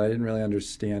God, but I didn't really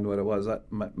understand what it was.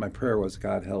 My prayer was,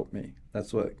 God help me.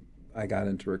 That's what I got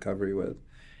into recovery with.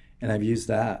 And I've used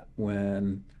that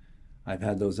when I've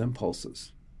had those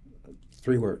impulses.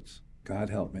 3 words,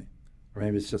 God help me. Or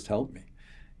maybe it's just help me,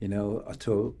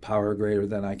 to a power greater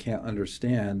than I can't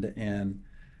understand. And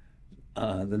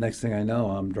the next thing I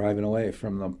know, I'm driving away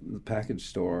from the package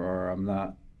store, or I'm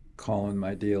not calling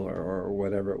my dealer, or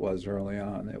whatever it was early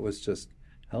on. It was just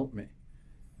help me.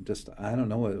 I don't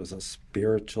know, it was a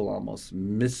spiritual, almost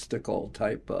mystical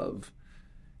type of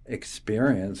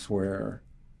experience where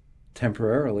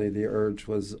temporarily the urge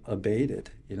was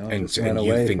abated, And just went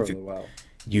away for a little while.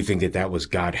 You think that was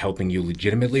God helping you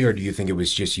legitimately, or do you think it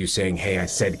was just you saying, hey, I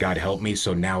said God help me,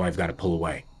 so now I've got to pull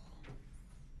away?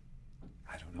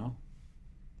 I don't know.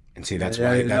 And see, that's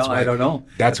why I don't know.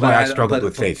 That's why I struggled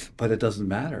with faith. But it doesn't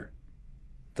matter.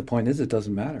 The point is, it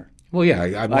doesn't matter. Well,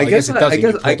 yeah, I guess it doesn't.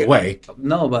 You pulled away.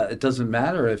 No, but it doesn't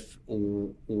matter if,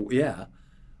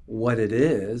 what it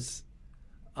is.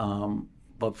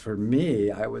 But for me,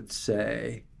 I would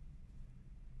say,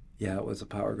 it was a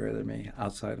power greater than me,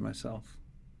 outside of myself.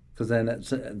 Because then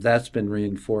that's been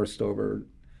reinforced over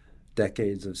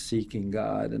decades of seeking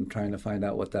God and trying to find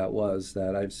out what that was,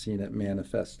 that I've seen it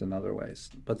manifest in other ways.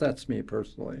 But that's me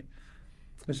personally.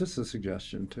 It's just a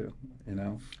suggestion too,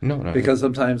 No. Because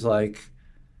sometimes,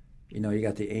 you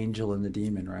got the angel and the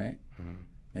demon, right? Mm-hmm.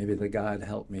 Maybe the God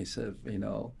help me,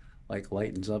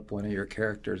 lightens up one of your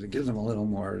characters. It gives them a little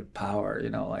more power,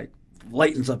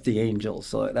 lightens up the angel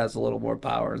so it has a little more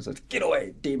power and says, get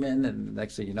away, demon. And the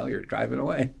next thing you know, you're driving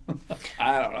away.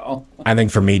 I don't know. I think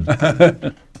for me,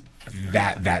 that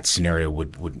scenario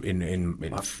would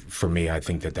for me, I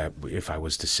think that if I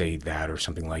was to say that or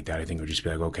something like that, I think it would just be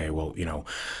like, okay, well,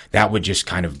 that would just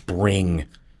kind of bring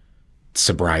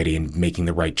sobriety and making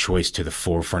the right choice to the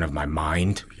forefront of my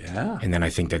mind. Yeah. And then I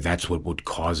think that's what would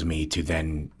cause me to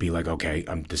then be like, okay,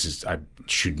 I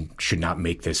should not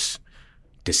make this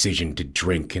decision to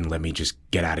drink and let me just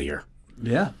get out of here.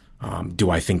 Yeah.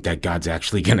 Do I think that God's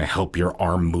actually going to help your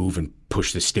arm move and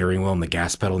push the steering wheel and the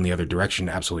gas pedal in the other direction?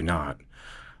 Absolutely not.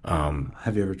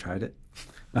 Have you ever tried it?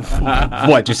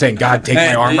 What, just saying, God, take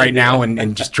my arm right now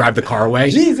and just drive the car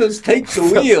away? Jesus, take the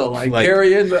wheel, like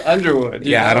Carrie in the Underwood.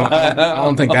 Yeah, I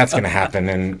don't think that's going to happen.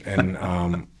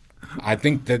 And I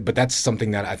think that, but that's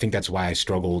something that I think that's why I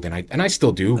struggled, and I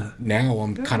still do now.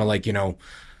 I'm kind of like,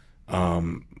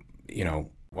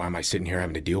 why am I sitting here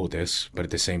having to deal with this? But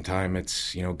at the same time,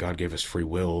 it's, God gave us free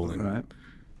will, and right.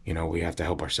 We have to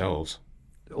help ourselves.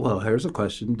 Well, here's a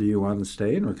question: do you want to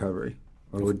stay in recovery?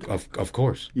 Or of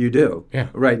course. You do? Yeah.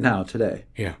 Right now, today?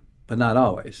 Yeah. But not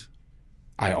always?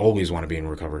 I always want to be in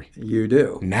recovery. You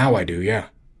do? Now I do, yeah.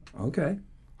 Okay.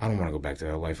 I don't want to go back to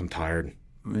that life. I'm tired.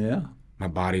 Yeah. My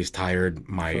body's tired.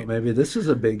 So maybe this is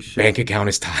a big shift. Bank account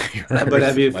is tired. But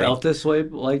have you felt this way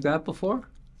like that before?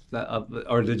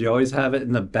 Or did you always have it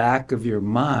in the back of your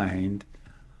mind,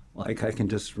 like I can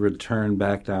just return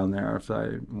back down there if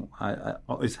I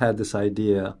always had this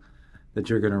idea that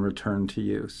you're going to return to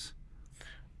use?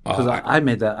 Because I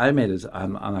made it.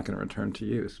 I'm not going to return to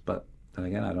use, but then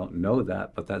again, I don't know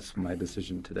that. But that's my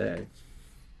decision today.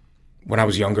 When I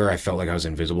was younger, I felt like I was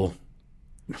invisible.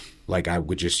 Like I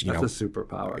would just, That's a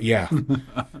superpower. Yeah,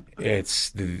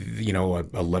 it's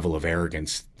a level of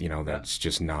arrogance, that's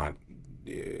just not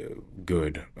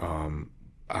good. I'm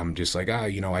just like,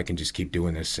 I can just keep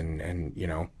doing this,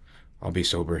 and I'll be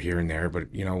sober here and there,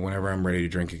 but whenever I'm ready to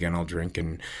drink again, I'll drink.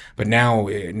 But now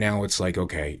it's like,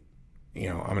 okay.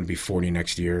 I'm going to be 40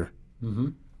 next year.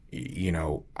 Mm-hmm.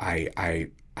 I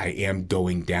am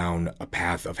going down a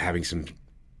path of having some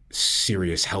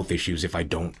serious health issues if I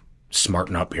don't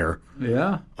smarten up here.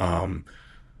 Yeah. And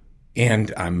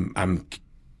I'm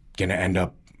going to end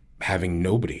up having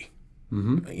nobody.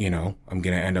 Mm-hmm. I'm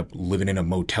going to end up living in a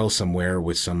motel somewhere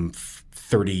with some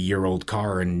 30-year-old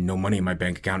car and no money in my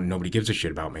bank account and nobody gives a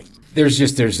shit about me.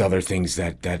 There's other things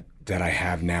that I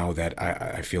have now that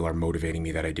I feel are motivating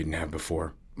me that I didn't have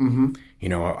before. Mm-hmm.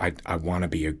 I want to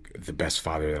be the best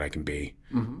father that I can be.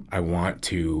 Mm-hmm.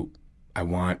 I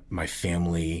want my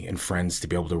family and friends to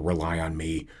be able to rely on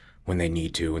me when they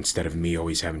need to, instead of me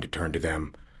always having to turn to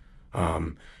them.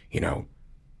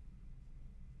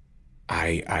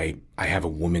 I have a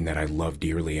woman that I love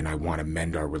dearly, and I want to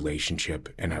mend our relationship,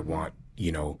 and I want,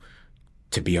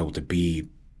 to be able to be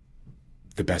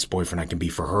the best boyfriend I can be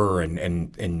for her,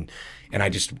 and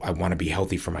I want to be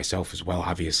healthy for myself as well,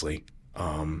 obviously.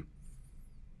 I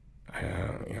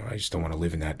just don't want to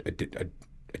live in that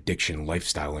addiction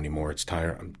lifestyle anymore. It's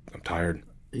tired. I'm tired.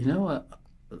 You know what?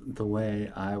 The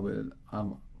way I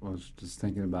was just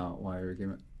thinking about while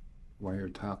you're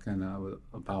talking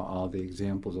about all the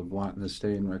examples of wanting to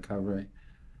stay in recovery.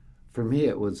 For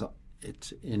me,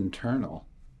 it's internal.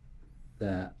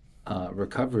 That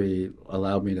recovery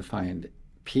allowed me to find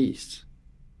peace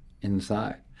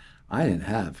inside. I didn't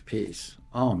have peace.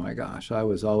 Oh my gosh, I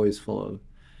was always full of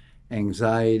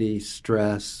anxiety,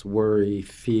 stress, worry,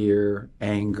 fear,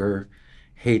 anger,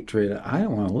 hatred. I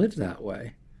don't want to live that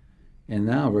way. And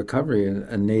now recovery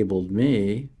enabled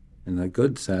me, in a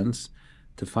good sense,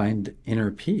 to find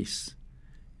inner peace.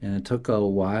 And it took a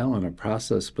while and a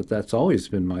process, but that's always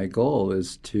been my goal,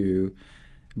 is to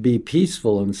be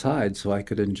peaceful inside so I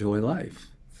could enjoy life.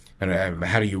 And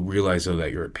how do you realize, though,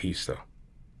 that you're at peace, though?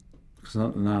 Because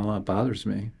not a lot bothers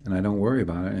me, and I don't worry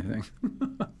about anything.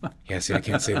 Yeah, see, I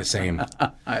can't say the same.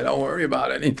 I don't worry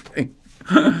about anything.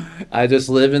 I just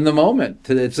live in the moment.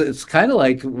 It's kind of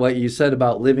like what you said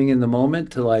about living in the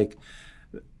moment,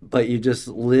 but you just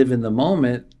live in the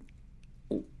moment,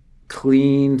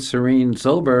 clean, serene,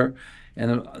 sober,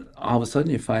 and all of a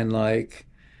sudden you find like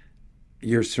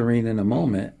you're serene in a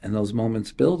moment, and those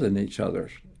moments build in each other.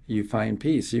 You find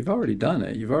peace. You've already done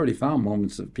it. You've already found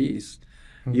moments of peace.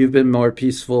 Mm-hmm. You've been more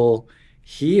peaceful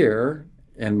here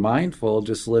and mindful,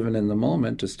 just living in the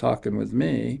moment, just talking with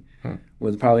me,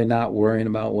 with probably not worrying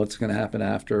about what's going to happen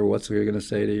after, what's you're going to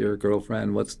say to your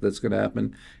girlfriend, that's going to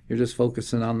happen. You're just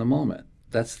focusing on the moment.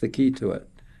 That's the key to it.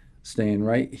 Staying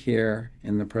right here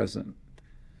in the present.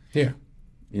 Yeah.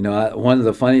 One of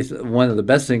the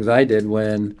best things I did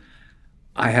when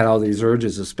I had all these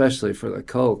urges, especially for the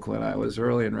coke when I was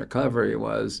early in recovery,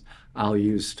 was I'll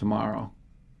use tomorrow.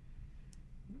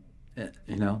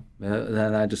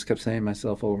 Then I just kept saying to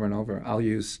myself over and over, I'll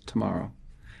use tomorrow.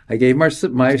 I gave my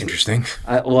interesting.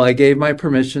 I gave my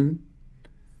permission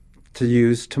to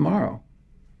use tomorrow.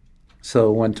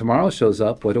 So when tomorrow shows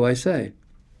up, what do I say?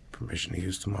 Permission to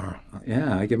use tomorrow.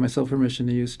 Yeah, I give myself permission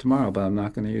to use tomorrow, but I'm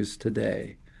not going to use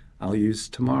today. I'll use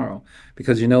tomorrow.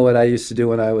 Because you know what I used to do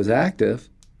when I was active?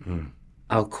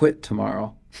 I'll quit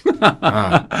tomorrow.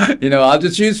 I'll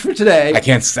just use for today. I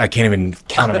can't even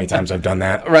count how many times I've done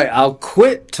that. Right, I'll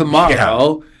quit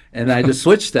tomorrow, and I just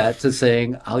switched that to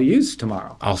saying I'll use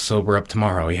tomorrow. I'll sober up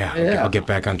tomorrow, I'll get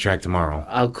back on track tomorrow.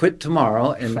 I'll quit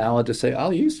tomorrow, and now I'll just say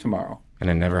I'll use tomorrow. And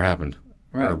it never happened.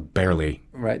 Right. Or barely.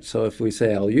 Right, so if we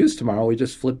say I'll use tomorrow, we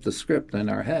just flip the script in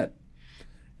our head.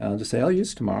 And I'll just say I'll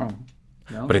use tomorrow.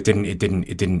 But it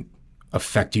didn't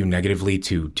affect you negatively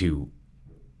to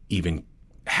even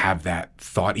have that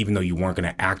thought, even though you weren't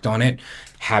going to act on it.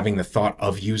 Having the thought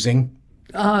of using,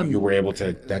 you were able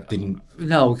to. That didn't.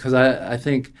 No, because I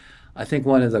think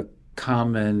one of the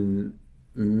common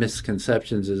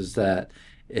misconceptions is that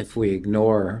if we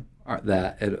ignore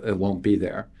that, it won't be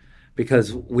there.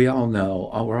 Because we all know,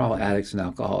 we're all addicts and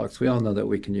alcoholics. We all know that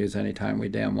we can use anytime we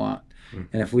damn want.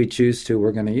 And if we choose to,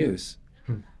 we're going to use.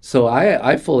 So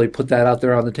I fully put that out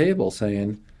there on the table,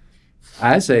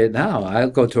 I say it now. I'll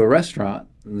go to a restaurant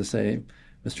and they say,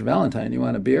 Mr. Valentine, you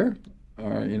want a beer?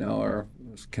 Or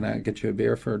can I get you a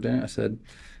beer for dinner? I said,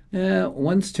 yeah,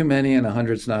 one's too many and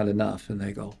 100's not enough. And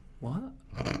they go, what?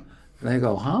 And they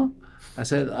go, huh? I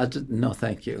said, no,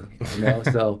 thank you.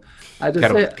 So I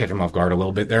just catch them off guard a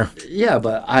little bit there. Yeah,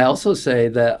 but I also say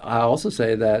that I'll,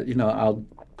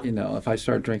 if I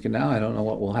start drinking now, I don't know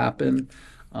what will happen.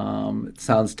 It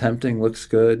sounds tempting, looks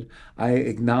good. I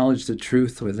acknowledge the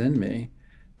truth within me,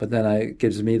 but then it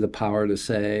gives me the power to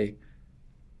say,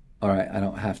 all right, I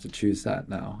don't have to choose that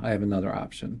now. I have another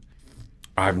option.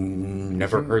 I've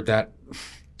never heard that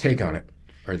take on it,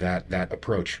 or that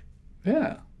approach.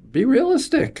 Yeah, be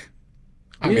realistic.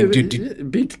 I mean,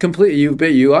 be complete.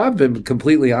 You have been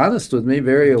completely honest with me,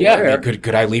 very aware. Yeah,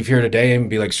 could I leave here today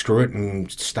and be like, screw it,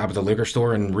 and stop at the liquor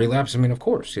store and relapse? I mean, of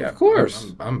course, yeah, of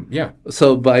course. Yeah.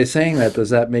 So by saying that,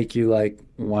 does that make you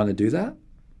want to do that?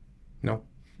 No.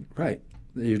 Right.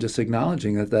 You're just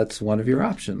acknowledging that that's one of your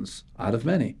options out of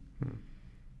many.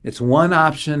 It's one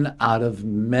option out of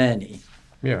many.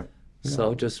 Yeah.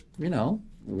 So just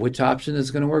which option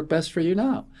is going to work best for you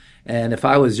now? And if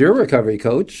I was your recovery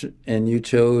coach and you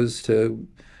chose to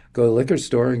go to the liquor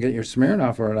store and get your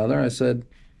Smirnoff or another, I said,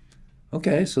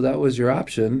 okay, so that was your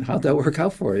option. How'd that work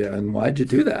out for you? And why'd you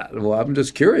do that? Well, I'm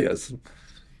just curious.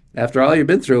 After all you've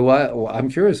been through, I'm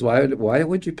curious, why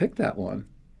would you pick that one?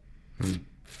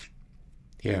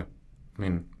 Yeah. I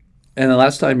mean, And the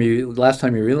last time you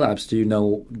relapsed, and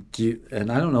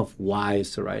I don't know if why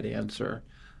is the right answer,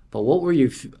 but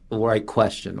right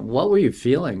question, what were you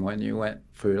feeling when you went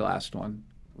for your last one,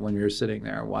 when you were sitting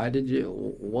there? What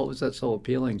was that so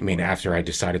appealing to I mean, you? after I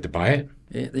decided to buy it,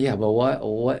 Yeah, but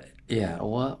what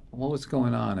was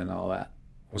going on and all that?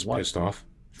 I was pissed off.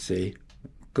 See,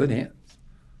 good answer.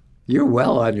 You're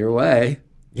well on your way.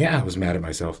 Yeah, I was mad at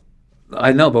myself.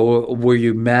 I know, but were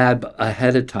you mad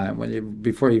ahead of time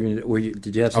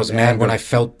did you have some I was mad anger? when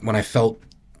I felt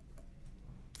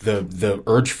the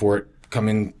urge for it come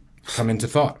into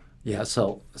thought. Yeah,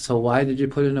 so why did you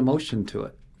put an emotion to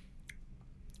it?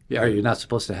 Are you not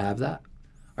supposed to have that?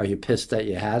 Are you pissed that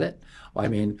you had it? I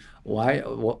mean, why?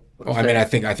 I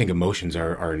think emotions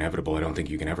are inevitable. I don't think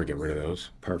you can ever get rid of those.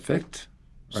 Perfect.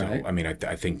 So Right. I mean, I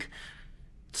think.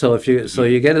 So if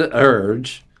you get an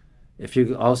urge, if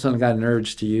you all of a sudden got an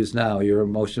urge to use now, your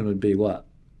emotion would be what?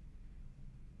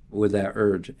 With that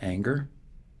urge, anger,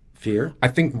 fear. I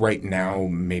think right now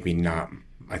maybe not.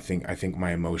 I think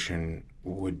my emotion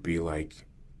would be like,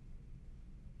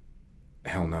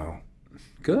 hell no.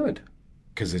 Good.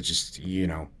 Because it's just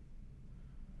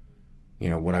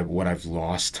what I've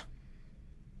lost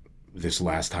this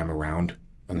last time around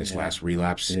on this last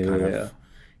relapse of.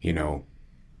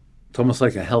 It's almost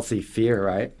like a healthy fear,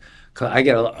 right? 'Cause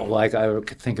I would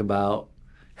think about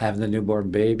having a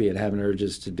newborn baby and having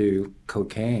urges to do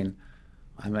cocaine.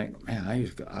 I'm like, man,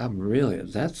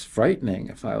 that's frightening.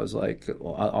 If I was like,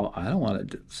 well, I don't want to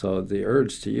do, so the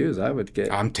urge to use, I would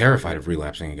get. I'm terrified of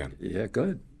relapsing again. Yeah,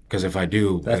 good. Because if I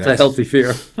do, That's a healthy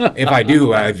fear. If I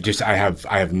do, I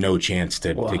have no chance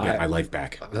to get my life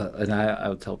back. And I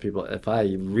would tell people if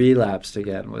I relapsed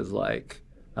again was like,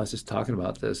 I was just talking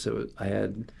about this. I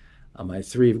had my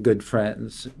three good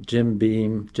friends, Jim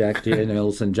Beam, Jack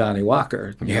Daniels, and Johnny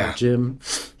Walker. Yeah. Jim,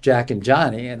 Jack, and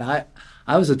Johnny. And I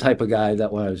was the type of guy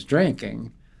that when I was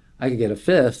drinking, I could get a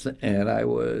fifth and I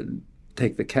would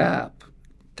take the cap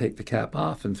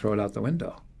off and throw it out the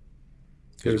window.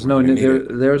 There's no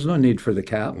need for the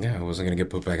cap. Yeah, I wasn't going to get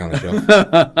put back on the shelf.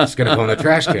 It's going to go in the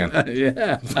trash can.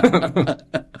 Yeah.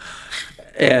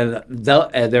 And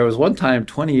there was one time,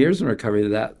 20 years in recovery,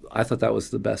 that I thought that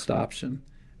was the best option.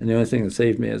 And the only thing that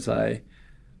saved me is I,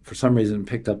 for some reason,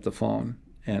 picked up the phone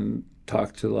and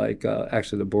talked to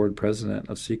actually the board president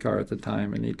of CCAR at the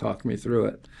time, and he talked me through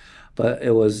it. But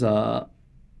it was,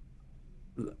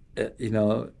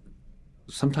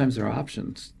 sometimes there are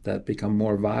options that become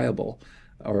more viable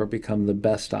or become the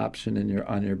best option in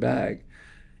your bag.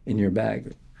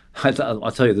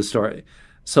 I'll tell you the story.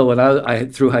 So when I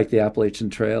thru-hiked the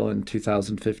Appalachian Trail in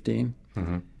 2015,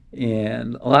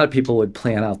 and a lot of people would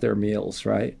plan out their meals,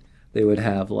 right? They would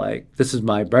have this is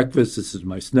my breakfast, this is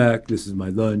my snack, this is my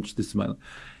lunch,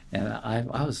 and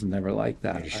I was never like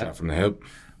that. You shot from the hip.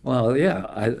 Well, yeah.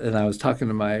 I was talking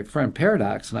to my friend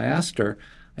Paradox, and I asked her,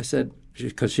 I said,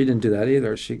 because she didn't do that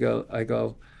either. I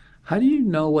go, how do you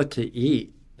know what to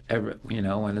eat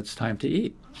when it's time to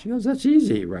eat? She goes, that's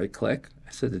easy, right click.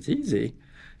 I said, it's easy.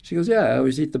 She goes, yeah, I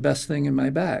always eat the best thing in my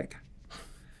bag.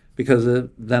 Because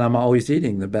then I'm always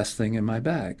eating the best thing in my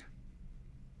bag.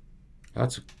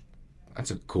 That's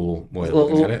a cool way of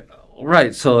looking at it.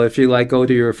 Right. So if you go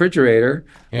to your refrigerator,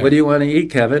 what do you want to eat,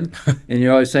 Kevin? And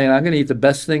you're always saying, I'm going to eat the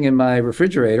best thing in my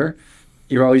refrigerator.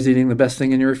 You're always eating the best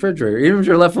thing in your refrigerator. Even if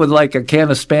you're left with a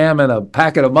can of Spam and a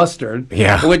packet of mustard,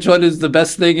 which one is the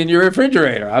best thing in your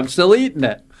refrigerator? I'm still eating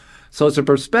it. So it's a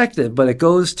perspective, but it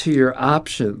goes to your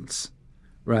options,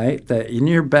 right? That in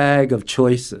your bag of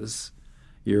choices,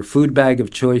 your food bag of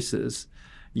choices,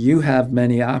 you have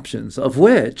many options, of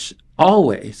which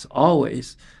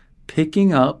always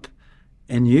picking up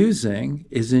and using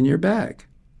is in your bag.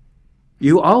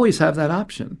 You always have that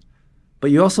option,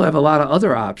 but you also have a lot of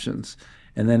other options.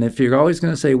 And then if you're always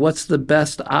going to say, what's the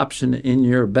best option in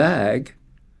your bag,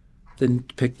 then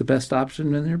pick the best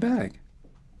option in your bag,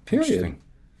 period.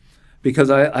 Because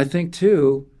I think,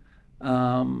 too,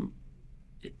 could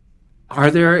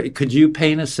you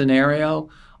paint a scenario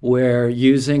where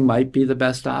using might be the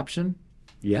best option?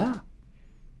 Yeah.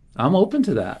 I'm open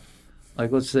to that.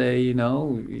 Let's say,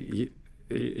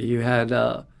 you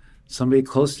had somebody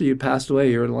close to you passed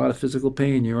away, you're in a lot of physical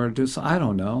pain, you were doing something, I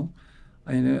don't know.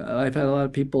 I've had a lot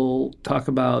of people talk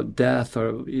about death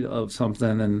or of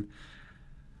something, and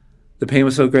the pain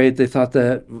was so great they thought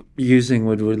that using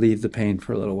would relieve the pain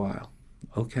for a little while.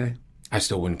 Okay. I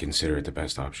still wouldn't consider it the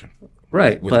best option.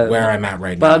 Right. With where I'm at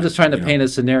right now. But I'm just trying to paint a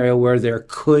scenario where there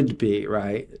could be,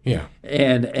 right? Yeah.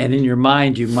 And in your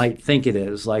mind, you might think it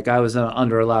is. I was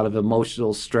under a lot of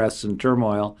emotional stress and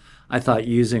turmoil. I thought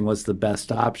using was the best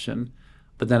option.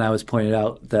 But then I was pointed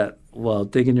out that, well,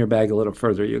 dig in your bag a little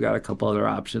further. You got a couple other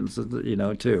options,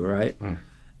 too, right?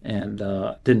 And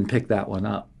didn't pick that one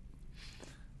up.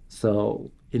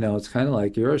 So, it's kind of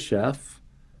like you're a chef,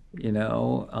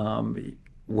 when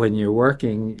you're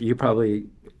working, you probably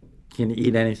can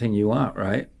eat anything you want,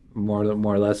 right? More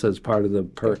or less as part of the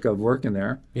perk of working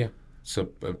there. Yeah. So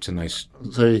it's a nice.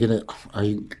 So are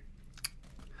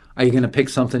you gonna pick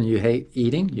something you hate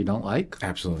eating, you don't like?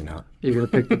 Absolutely not. You're gonna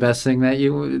pick the best thing that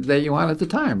you want at the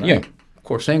time, right? Yeah, of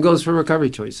course. Same goes for recovery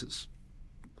choices.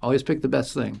 Always pick the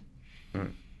best thing. I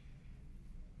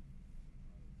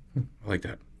like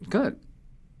that. Good.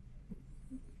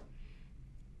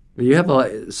 But you have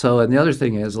and the other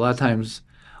thing is, a lot of times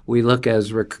we look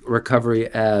as recovery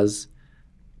as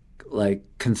like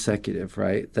consecutive,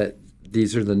 right? That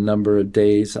these are the number of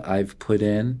days I've put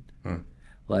in.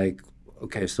 Like,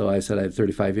 okay, so I said I have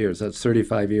 35 years. That's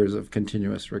 35 years of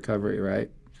continuous recovery, right?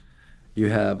 You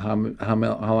have how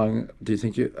long do you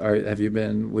think have you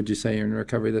been? Would you say you're in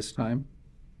recovery this time?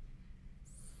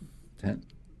 10.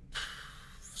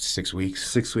 6 weeks.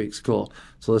 6 weeks, cool.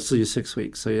 So let's do 6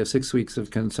 weeks. So you have 6 weeks of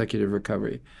consecutive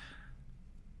recovery.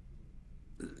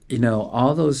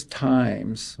 All those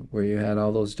times where you had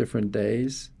all those different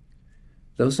days,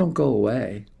 those don't go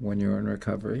away when you're in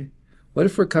recovery. What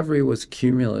if recovery was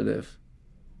cumulative?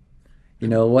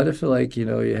 What if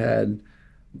you had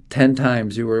 10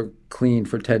 times you were clean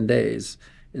for 10 days?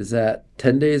 Is that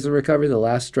 10 days of recovery, the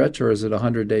last stretch, or is it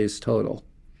 100 days total?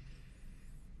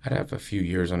 I'd have a few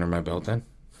years under my belt then.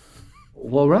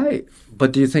 Well, right.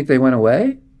 But do you think they went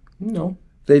away? No.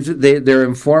 They're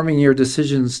informing your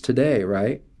decisions today,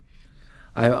 right?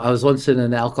 I was once in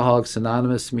an Alcoholics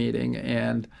Anonymous meeting,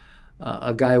 and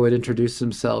a guy would introduce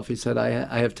himself. He said,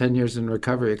 I have 10 years in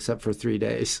recovery except for 3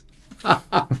 days.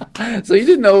 So you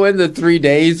didn't know when the 3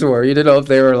 days were. You didn't know if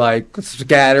they were like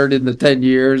scattered in the 10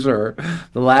 years or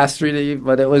the last 3 days.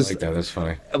 But it was I like that. That's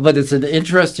funny. But it's an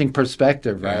interesting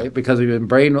perspective, right? Yeah. Because we've been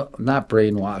not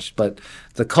brainwashed, but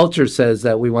the culture says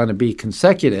that we want to be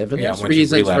consecutive, and there's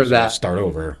reasons for that. Start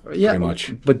over, yeah, pretty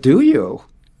much. But do you?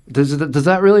 Does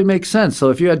that really make sense? So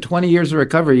if you had 20 years of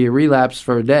recovery, you relapsed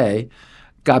for a day,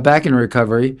 got back in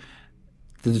recovery,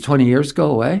 did the 20 years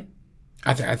go away?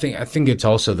 I think it's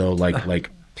also though like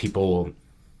people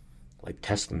like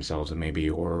test themselves maybe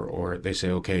or they say,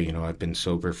 okay, I've been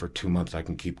sober for 2 months, I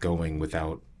can keep going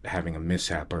without having a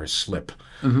mishap or a slip.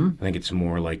 I think it's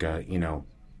more like are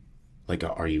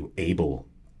you able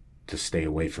to stay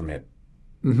away from it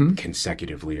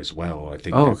consecutively as well? I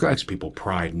think that gives people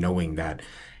pride knowing that,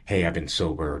 hey, I've been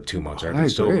sober 2 months, or I've been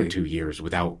sober 2 years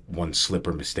without one slip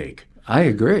or mistake. I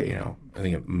agree. I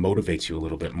think it motivates you a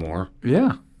little bit more.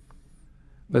 Yeah.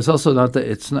 But it's also not that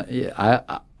it's not.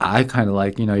 I kind of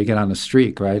like, you get on a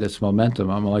streak, right? It's momentum.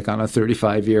 I'm like on a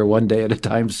 35-year, one day at a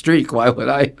time streak. Why would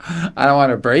I? I don't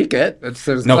want to break it. There's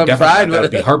some pride. That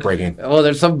would be heartbreaking. Well,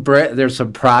 there's some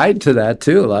pride to that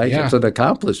too. Like it's an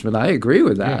accomplishment. I agree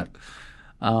with that.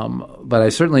 But I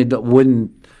certainly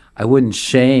wouldn't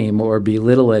shame or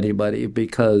belittle anybody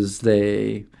because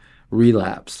they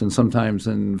relapsed. And sometimes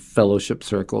in fellowship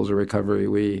circles or recovery,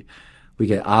 we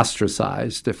get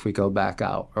ostracized if we go back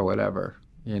out or whatever,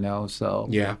 so.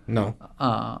 Yeah, no,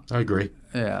 I agree.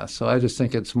 Yeah, so I just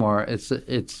think it's more, it's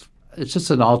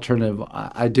just an alternative.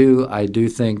 I do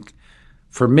think,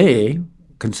 for me,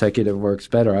 consecutive works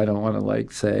better. I don't want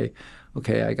to say,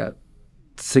 okay, I got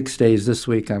 6 days this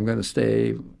week, I'm going to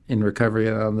stay in recovery,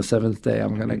 and on the 7th day,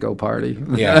 I'm going to go party.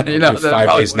 Yeah,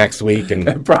 5 days next week. And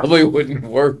it probably wouldn't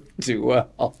work too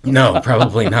well. No,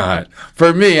 probably not.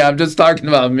 For me, I'm just talking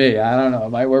about me. I don't know. It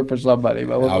might work for somebody,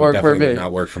 but it would work for me. Would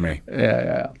not work for me.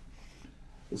 Yeah.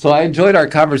 So I enjoyed our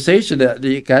conversation. Do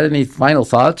you got any final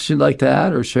thoughts you'd like to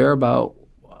add or share about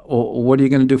what are you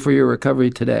going to do for your recovery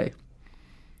today?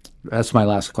 That's my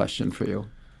last question for you.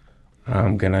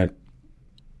 I'm going to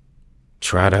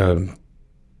try to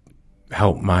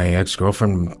help my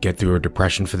ex-girlfriend get through her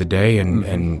depression for the day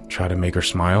and try to make her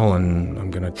smile. And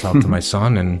I'm going to talk to my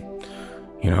son and,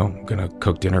 I'm going to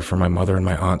cook dinner for my mother and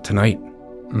my aunt tonight.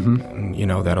 And,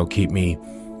 that'll keep me,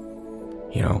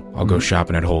 I'll go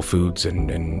shopping at Whole Foods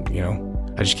and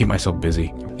I just keep myself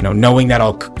busy. Knowing that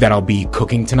I'll be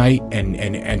cooking tonight and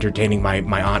entertaining my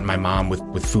aunt and my mom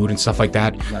with food and stuff like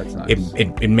that. That's nice.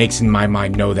 It makes in my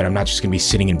mind know that I'm not just gonna be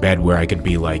sitting in bed where I could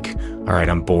be like, all right,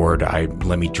 I'm bored.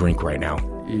 Let me drink right now.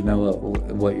 You know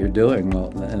what you're doing,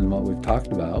 and what we've talked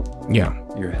about. Yeah.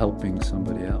 You're helping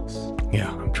somebody else.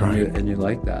 Yeah, I'm trying. And you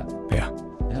like that. Yeah.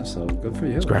 Yeah, so good for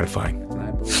you. It's gratifying. And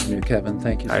I believe in you, Kevin.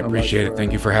 Thank you so much. I appreciate it.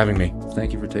 Thank you for having me.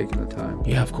 Thank you for taking the time.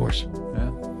 Yeah, of course. Yeah.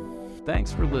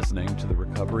 Thanks for listening to the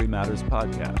Recovery Matters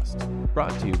podcast,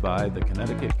 brought to you by the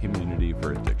Connecticut Community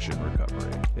for Addiction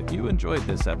Recovery. If you enjoyed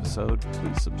this episode,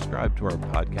 please subscribe to our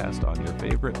podcast on your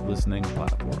favorite listening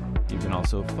platform. You can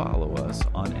also follow us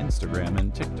on Instagram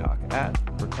and TikTok at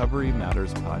Recovery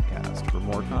Matters Podcast for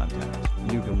more content.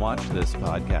 You can watch this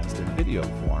podcast in video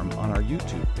form on our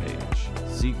YouTube page,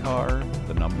 CCAR,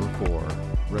 4,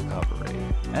 Recovery.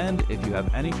 And if you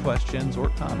have any questions or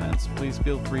comments, please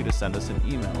feel free to send us an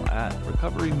email at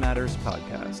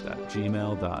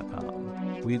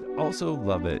recoverymatterspodcast@gmail.com. We'd also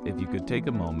love it if you could take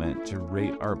a moment to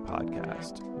rate our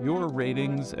podcast. Your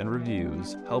ratings and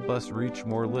reviews help us reach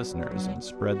more listeners and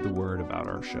spread the word about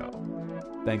our show.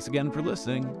 Thanks again for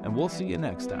listening, and we'll see you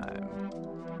next time.